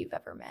people that you've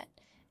ever met.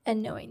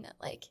 And knowing that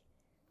like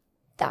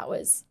that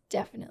was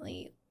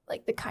definitely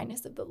like the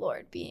kindness of the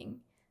Lord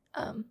being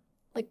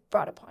like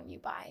brought upon you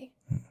by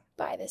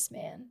this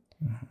man.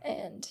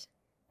 And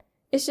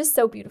it's just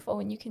so beautiful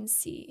when you can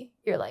see,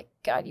 you're like,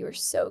 God, you are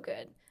so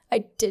good.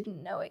 I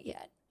didn't know it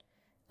yet.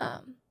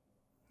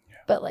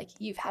 But like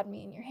you've had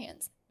me in your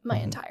hands my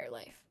entire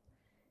life.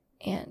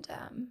 And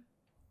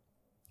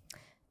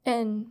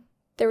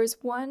there was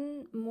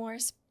one more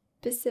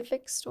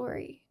specific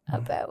story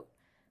about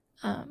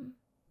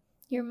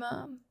your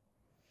mom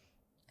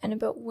and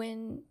about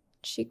when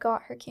she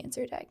got her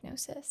cancer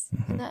diagnosis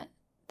and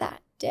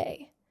that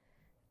day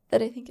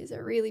that I think is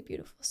a really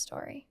beautiful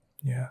story.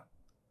 Yeah.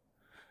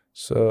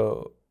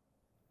 So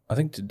I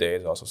think today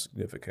is also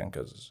significant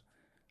because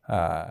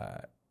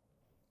I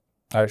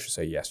should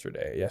say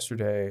yesterday.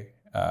 Yesterday,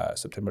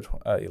 September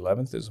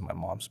 11th is my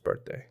mom's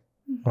birthday.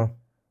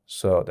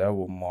 So that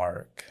will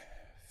mark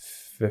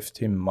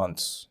 15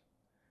 months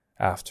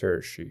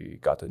after she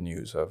got the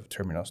news of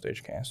terminal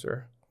stage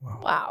cancer.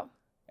 Wow.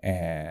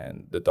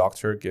 And the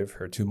doctor gave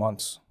her 2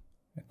 months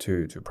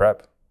to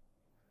prep.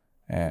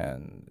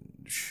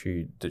 And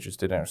they just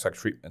didn't accept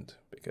treatment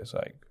because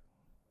like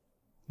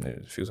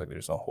it feels like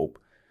there's no hope.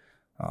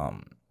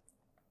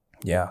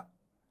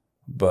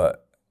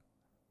 But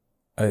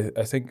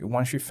I think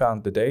when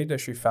the day that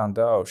she found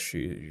out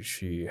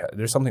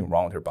there's something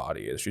wrong with her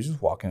body. She's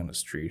just walking on the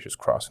street, just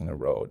crossing the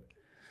road.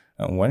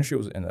 And when she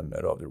was in the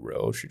middle of the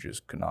road, she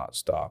just could not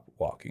stop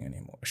walking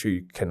anymore.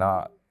 She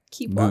cannot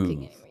keep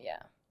walking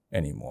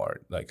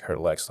anymore. Like her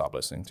legs stopped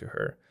listening to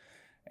her.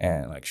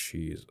 And like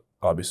she's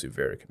obviously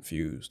very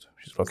confused.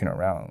 She's looking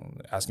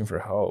around, asking for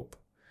help.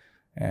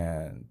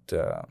 And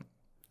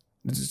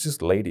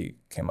this lady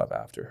came up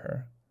after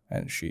her,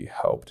 and she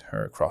helped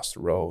her cross the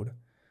road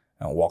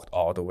and walked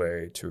all the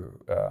way to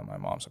my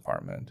mom's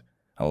apartment.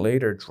 And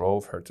later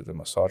drove her to the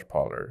massage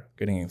parlor,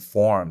 getting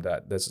informed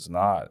that this is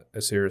not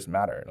a serious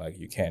matter. Like,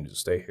 you can't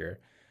just stay here.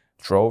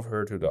 Drove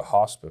her to the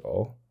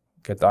hospital,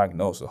 get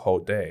diagnosed the whole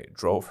day,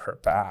 drove her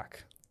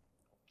back.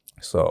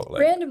 So,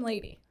 like,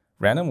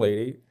 random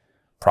lady,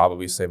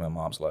 probably saved my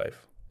mom's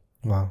life.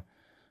 Wow.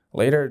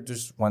 Later,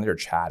 just when they're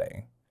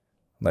chatting,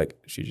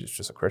 like, she's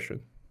just a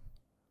Christian.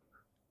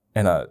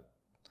 In a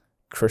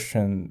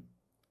Christian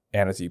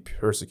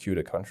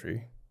anti-persecuted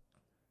country.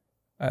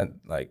 And,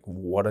 like,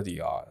 what are the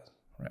odds,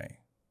 right?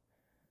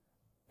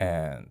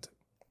 And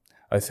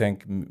I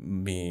think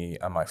me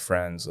and my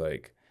friends,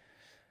 like,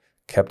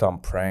 kept on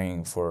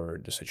praying for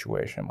the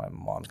situation. My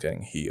mom's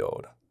getting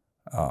healed.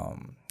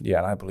 And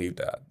I believe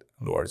that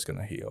the Lord is going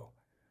to heal.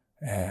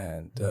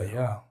 And,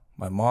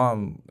 my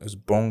mom is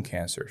bone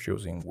cancer. She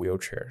was in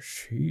wheelchair.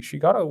 She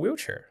got a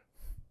wheelchair.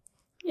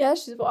 Yeah,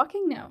 she's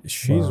walking now.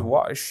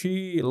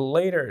 She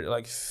later,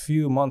 like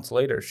few months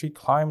later, she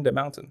climbed a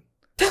mountain.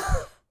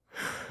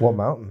 What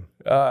mountain?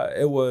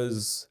 It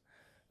was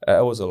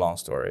a long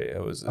story.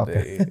 It was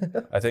Okay.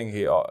 I think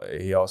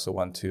he also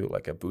went to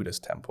like a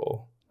Buddhist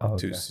temple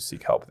to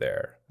seek help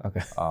there.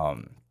 Okay.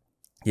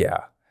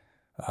 Yeah.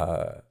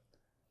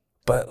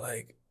 But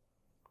like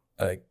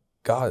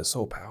God is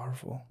so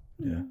powerful.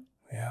 Yeah.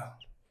 Yeah.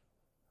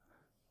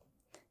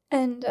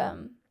 And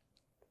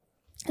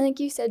I think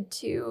you said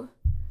too,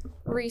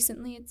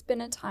 recently it's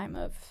been a time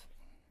of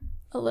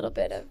a little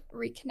bit of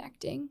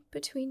reconnecting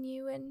between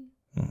you and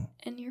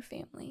your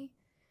family.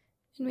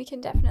 And we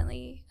can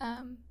definitely,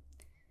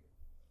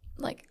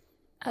 like,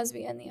 as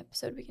we end the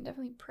episode, we can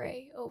definitely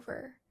pray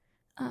over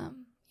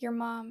your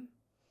mom,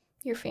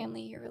 your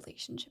family, your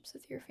relationships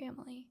with your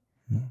family.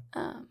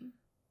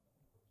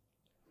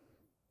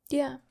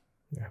 Yeah.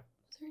 Yeah.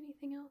 Is there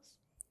anything else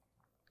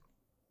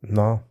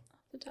No. off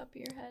the top of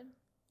your head?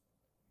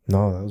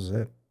 No, that was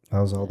it. That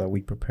was all that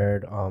we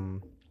prepared.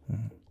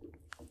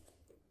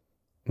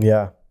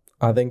 Yeah.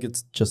 I think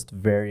it's just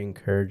very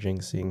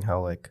encouraging seeing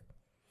how like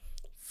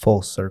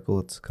full circle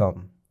it's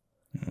come.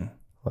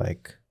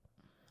 Like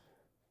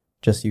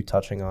just you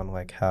touching on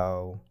like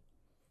how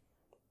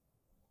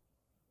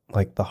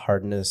like the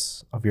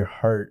hardness of your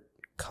heart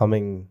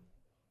coming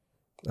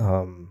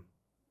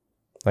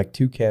like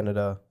to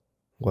Canada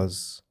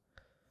was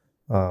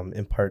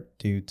in part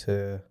due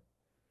to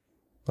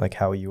like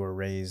how you were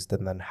raised,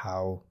 and then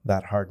how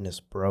that hardness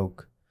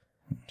broke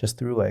just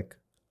through like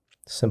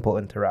simple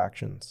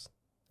interactions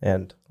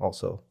and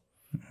also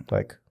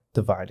like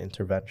divine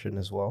intervention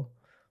as well.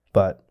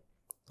 But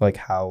like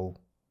how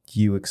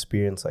you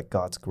experience like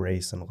God's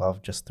grace and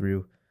love just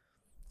through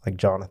like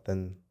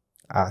Jonathan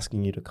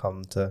asking you to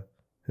come to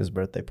his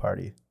birthday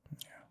party.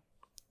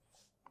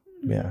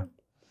 Yeah.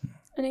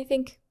 And I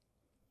think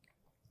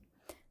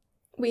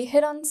we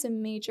hit on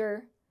some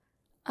major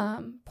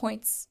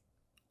points,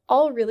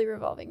 all really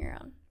revolving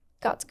around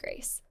God's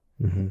grace.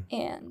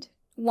 And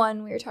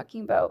one, we were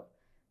talking about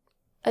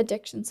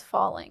addictions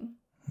falling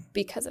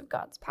because of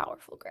God's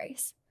powerful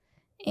grace,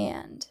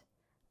 and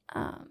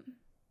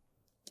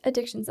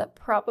addictions that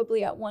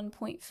probably at one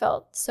point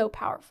felt so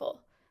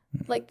powerful,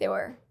 like they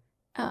were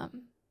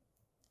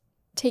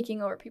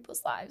taking over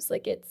people's lives.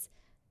 Like it's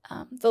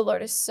the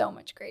Lord is so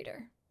much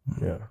greater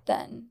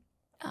than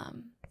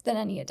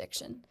any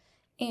addiction,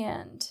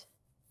 and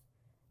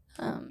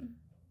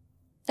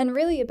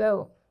really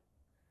about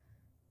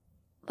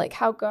like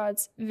how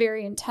God's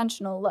very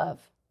intentional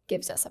love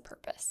gives us a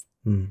purpose.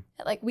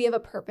 Like we have a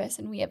purpose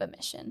and we have a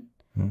mission,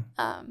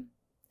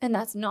 and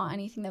that's not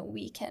anything that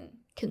we can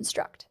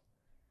construct.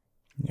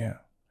 Yeah,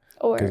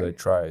 or because I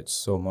tried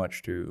so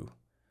much to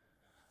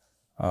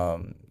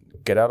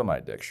get out of my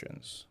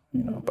addictions,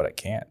 you know, but I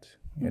can't.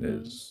 It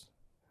is,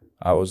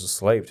 I was a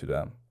slave to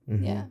them.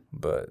 Yeah.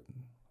 But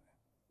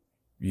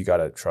you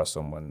gotta trust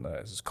someone that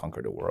has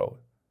conquered the world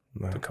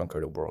to conquer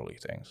the worldly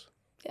things.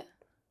 Yeah.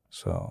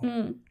 So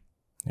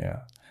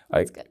yeah,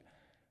 That's like good.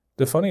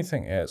 the funny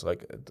thing is,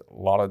 like a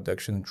lot of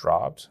addiction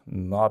dropped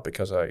not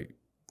because I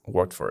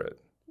worked for it.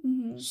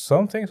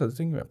 Some things I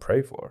didn't even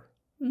pray for.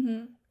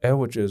 It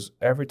was just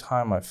every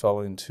time I fell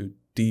into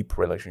deep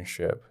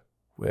relationship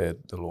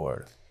with the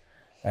Lord,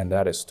 and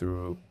that is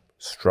through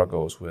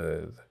struggles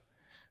with,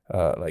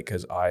 like,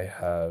 because I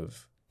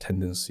have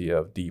tendency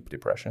of deep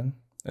depression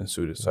and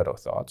suicidal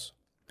thoughts.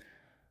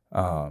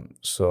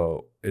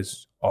 So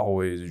it's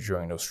always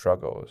during those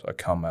struggles I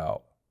come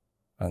out,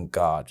 and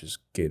God just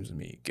gives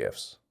me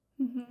gifts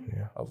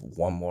of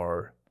one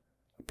more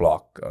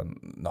block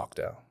knocked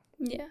down.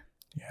 Yeah.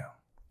 Yeah.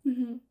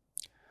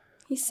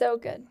 He's so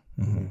good.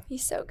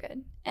 He's so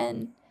good.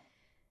 And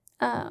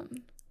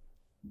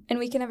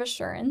we can have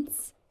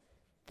assurance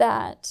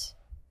that,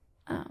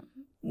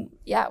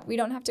 we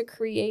don't have to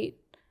create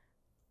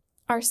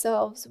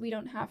ourselves. We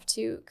don't have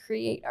to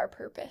create our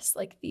purpose.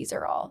 Like these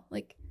are all,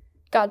 like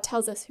God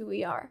tells us who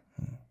we are.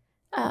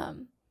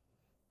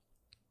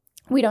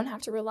 We don't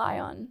have to rely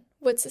on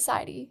what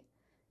society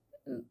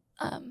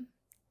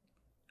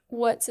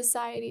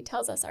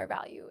tells us our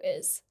value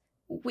is.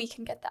 We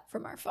can get that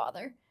from our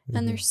Father.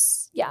 And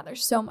there's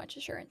so much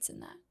assurance in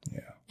that.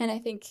 Yeah. And I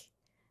think,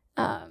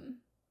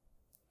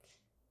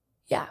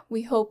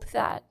 we hope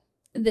that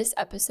this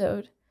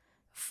episode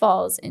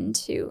falls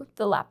into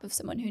the lap of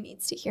someone who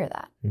needs to hear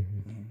that.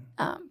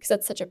 Because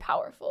that's such a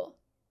powerful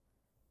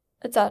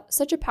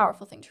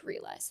thing to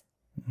realize.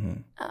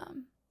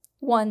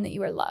 One, that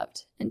you are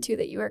loved, and two,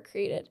 that you are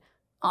created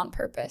on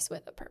purpose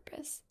with a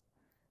purpose.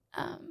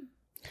 I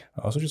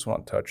also just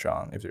want to touch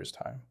on, if there's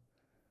time.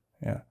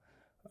 Yeah.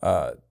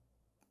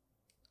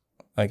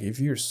 Like if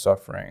you're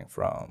suffering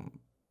from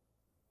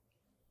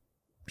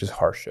just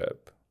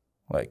hardship,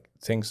 like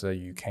things that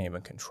you can't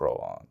even control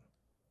on,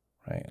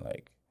 right?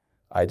 Like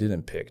I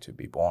didn't pick to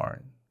be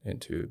born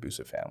into an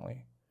abusive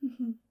family.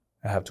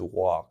 I have to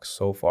walk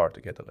so far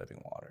to get the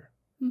living water.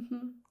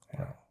 You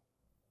know?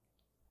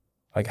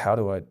 Like how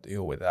do I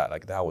deal with that?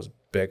 Like that was a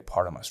big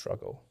part of my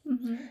struggle.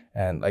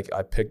 And like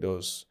I picked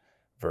those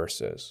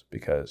verses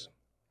because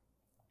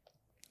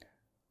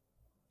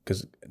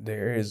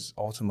there is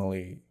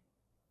ultimately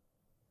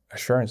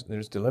assurance,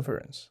 there's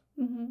deliverance.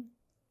 You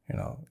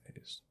know,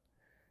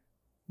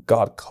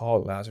 God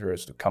called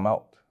Lazarus to come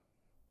out.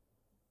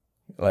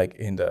 Like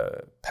in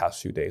the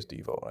past few days,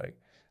 Devo, like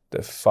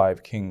the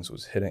 5 kings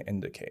was hidden in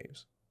the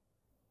caves.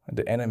 And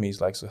the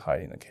enemies likes to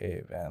hide in the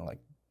cave, and like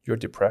your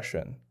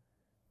depression,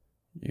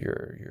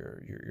 your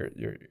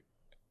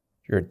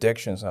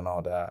addictions and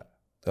all that,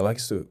 that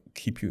likes to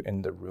keep you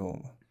in the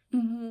room.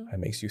 It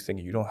makes you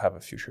think you don't have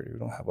a future, you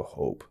don't have a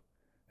hope,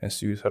 and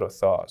suicidal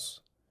thoughts,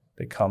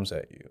 they comes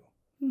at you.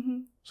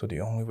 So the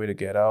only way to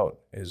get out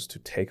is to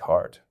take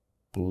heart,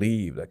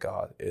 believe that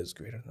God is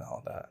greater than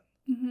all that,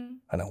 and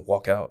then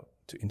walk out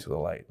into the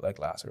light like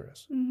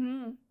Lazarus.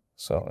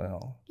 So, you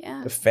know,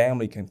 the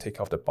family can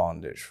take off the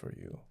bondage for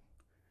you.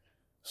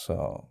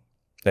 So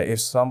that if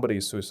somebody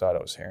is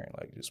suicidal is hearing,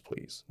 like, just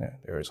please,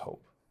 there is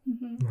hope.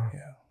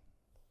 Yeah.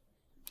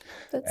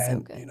 That's so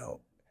good. You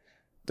know,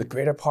 the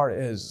greater part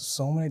is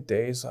so many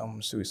days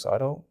I'm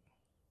suicidal.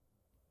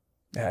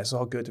 Yeah, it's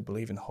all good to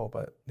believe in hope,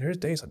 but there's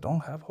days I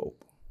don't have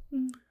hope.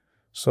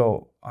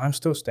 So I'm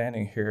still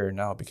standing here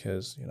now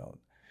because, you know,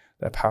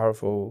 that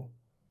powerful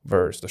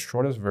verse, the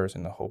shortest verse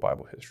in the whole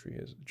Bible history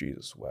is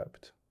Jesus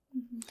wept.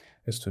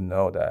 Is to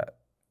know that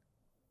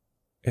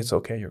it's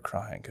okay you're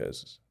crying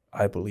because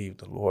I believe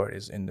the Lord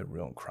is in the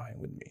room crying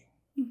with me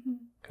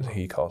because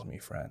he calls me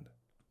friend.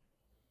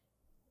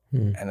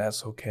 And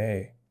that's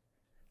okay.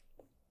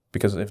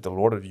 Because if the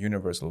Lord of the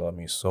universe loved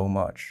me so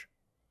much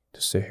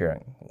to sit here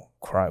and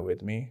cry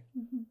with me,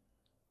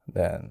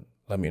 then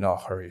let me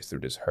not hurry through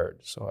this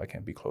hurt so I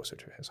can be closer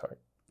to his heart.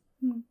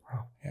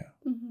 Wow. Yeah.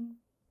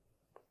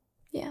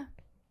 Yeah.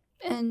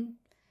 And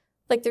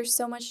like there's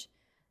so much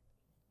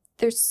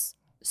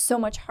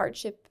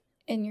hardship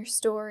in your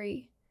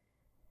story.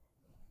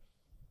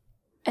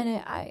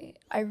 And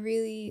I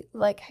really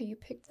like how you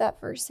picked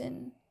that verse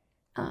in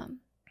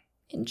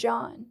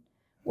John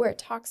where it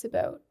talks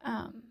about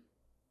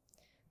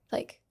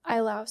like I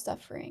allow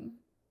suffering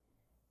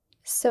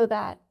so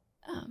that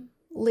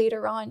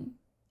later on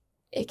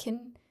it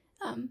can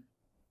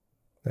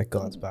that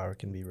God's power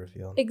can be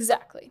revealed.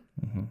 Exactly.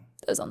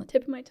 That was on the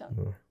tip of my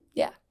tongue.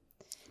 Yeah.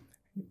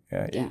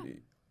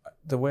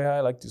 The way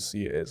I like to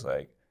see it is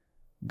like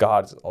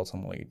God is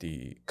ultimately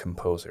the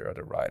composer or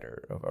the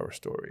writer of our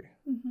story.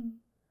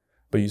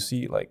 But you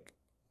see, like,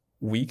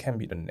 we can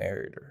be the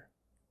narrator.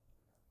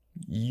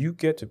 You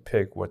get to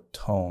pick what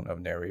tone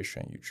of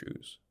narration you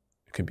choose.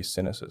 It could be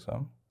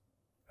cynicism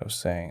of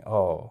saying,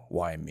 oh,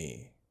 why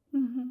me?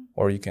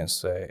 Or you can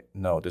say,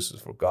 no, this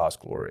is for God's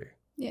glory.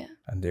 Yeah.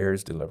 And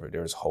there's delivery,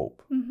 there's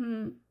hope.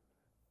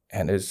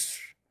 And it's,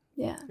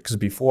 yeah. Because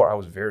before I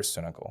was very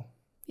cynical.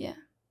 Yeah.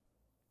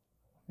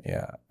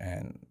 Yeah.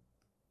 And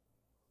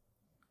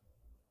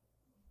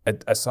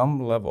at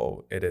some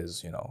level, it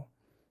is, you know,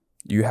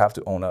 you have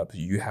to own up.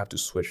 You have to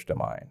switch the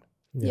mind.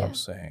 Yeah. I'm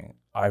saying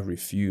I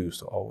refuse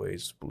to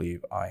always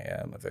believe I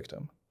am a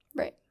victim.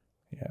 Right.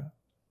 Yeah.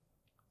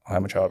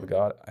 I'm a child of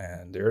God,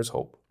 and there is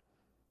hope.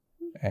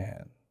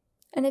 And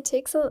it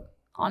takes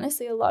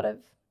honestly a lot of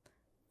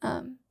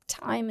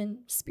time and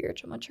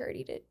spiritual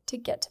maturity to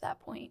get to that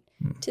point.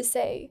 To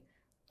say,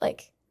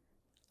 like,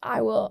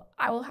 I will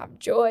have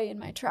joy in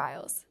my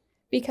trials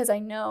because I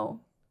know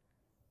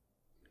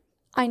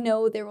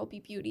there will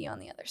be beauty on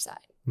the other side.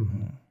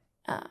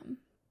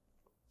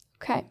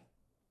 Okay.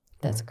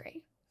 That's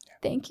great. Yeah.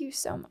 Thank you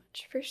so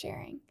much for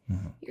sharing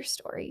your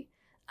story.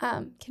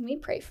 Can we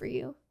pray for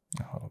you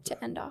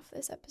to end off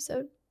this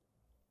episode?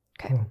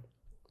 Okay.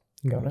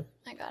 You got it?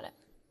 I got it.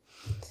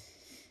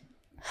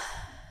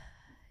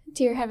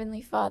 Dear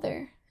Heavenly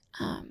Father,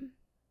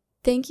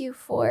 thank you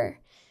for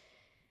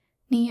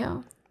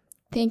Neo.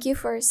 Thank you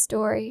for his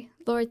story.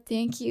 Lord,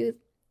 thank you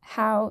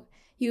how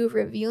you have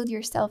revealed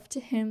yourself to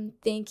him.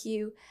 Thank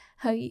you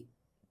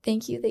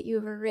that you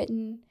have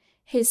written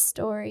his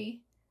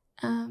story.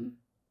 And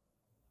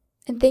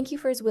thank you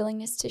for his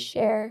willingness to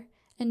share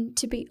and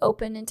to be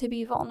open and to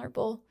be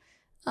vulnerable.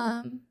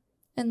 And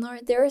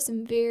Lord, there are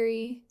some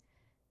very,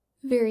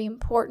 very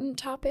important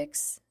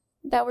topics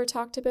that were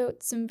talked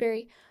about, some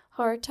very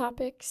hard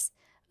topics,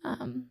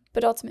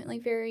 but ultimately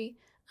very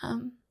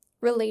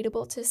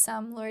relatable to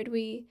some. Lord,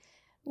 we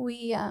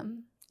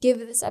give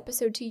this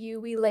episode to you.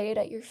 We lay it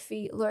at your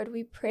feet. Lord,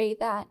 we pray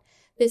that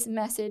this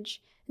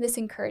message, this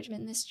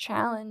encouragement, this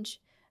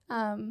challenge,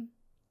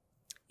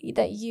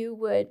 that you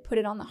would put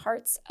it on the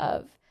hearts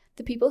of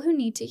the people who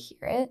need to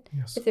hear it.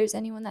 Yes. If there's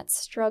anyone that's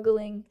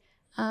struggling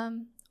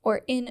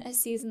or in a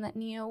season that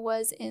Neo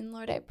was in,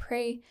 Lord, I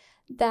pray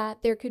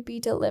that there could be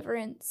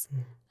deliverance,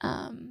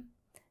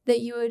 that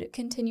you would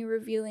continue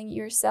revealing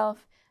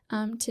yourself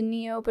to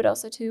Neo, but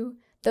also to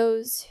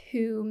those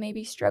who may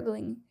be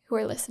struggling, who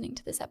are listening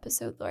to this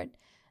episode, Lord.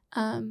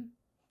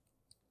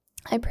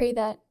 I pray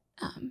that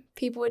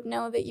people would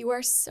know that you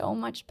are so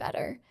much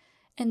better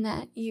and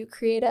that you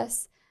create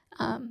us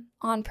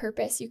on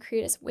purpose. You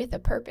create us with a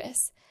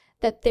purpose,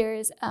 that there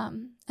is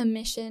a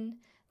mission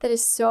that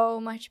is so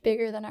much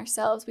bigger than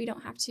ourselves. We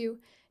don't have to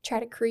try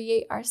to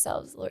create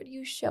ourselves, Lord.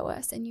 You show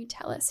us and you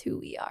tell us who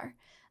we are.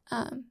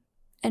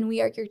 And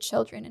we are your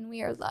children, and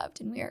we are loved,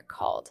 and we are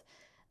called.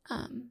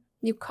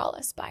 You call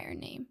us by our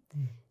name.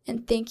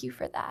 And thank you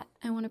for that.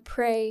 I want to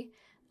pray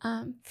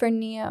for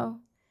Neo.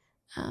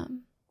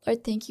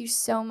 Lord, thank you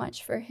so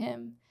much for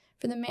him,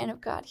 for the man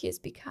of God he has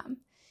become.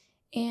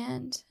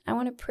 And I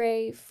want to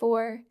pray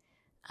for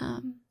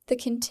the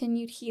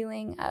continued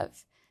healing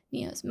of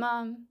Neo's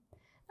mom.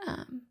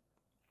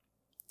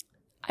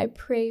 I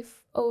pray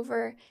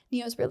over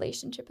Neo's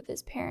relationship with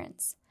his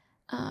parents.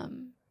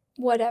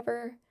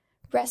 Whatever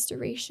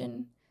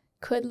restoration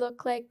could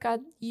look like,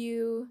 God,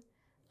 you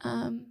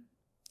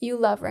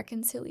love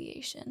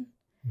reconciliation.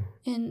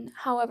 And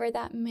however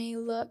that may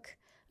look,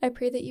 I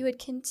pray that you would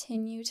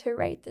continue to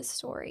write the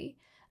story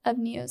of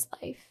Neo's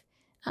life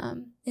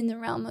in the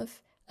realm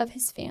of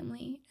his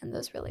family and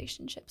those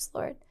relationships,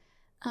 Lord.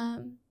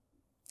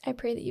 I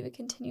pray that you would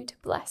continue to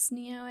bless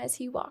Neo as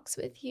he walks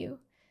with you.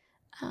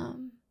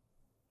 And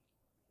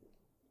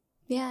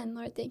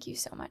Lord, thank you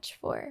so much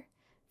for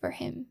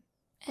him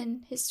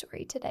and his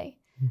story today.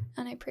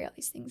 And I pray all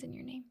these things in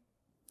your name.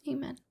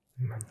 Amen.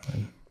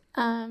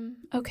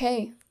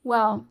 Okay,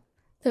 well,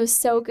 that was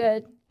so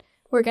good.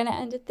 We're going to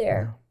end it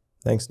there.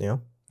 Thanks,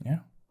 Neo. Yeah.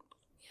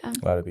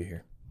 Glad to be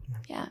here.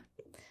 Yeah.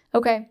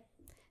 Okay.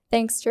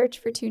 Thanks, church,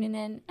 for tuning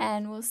in,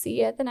 and we'll see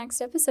you at the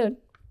next episode.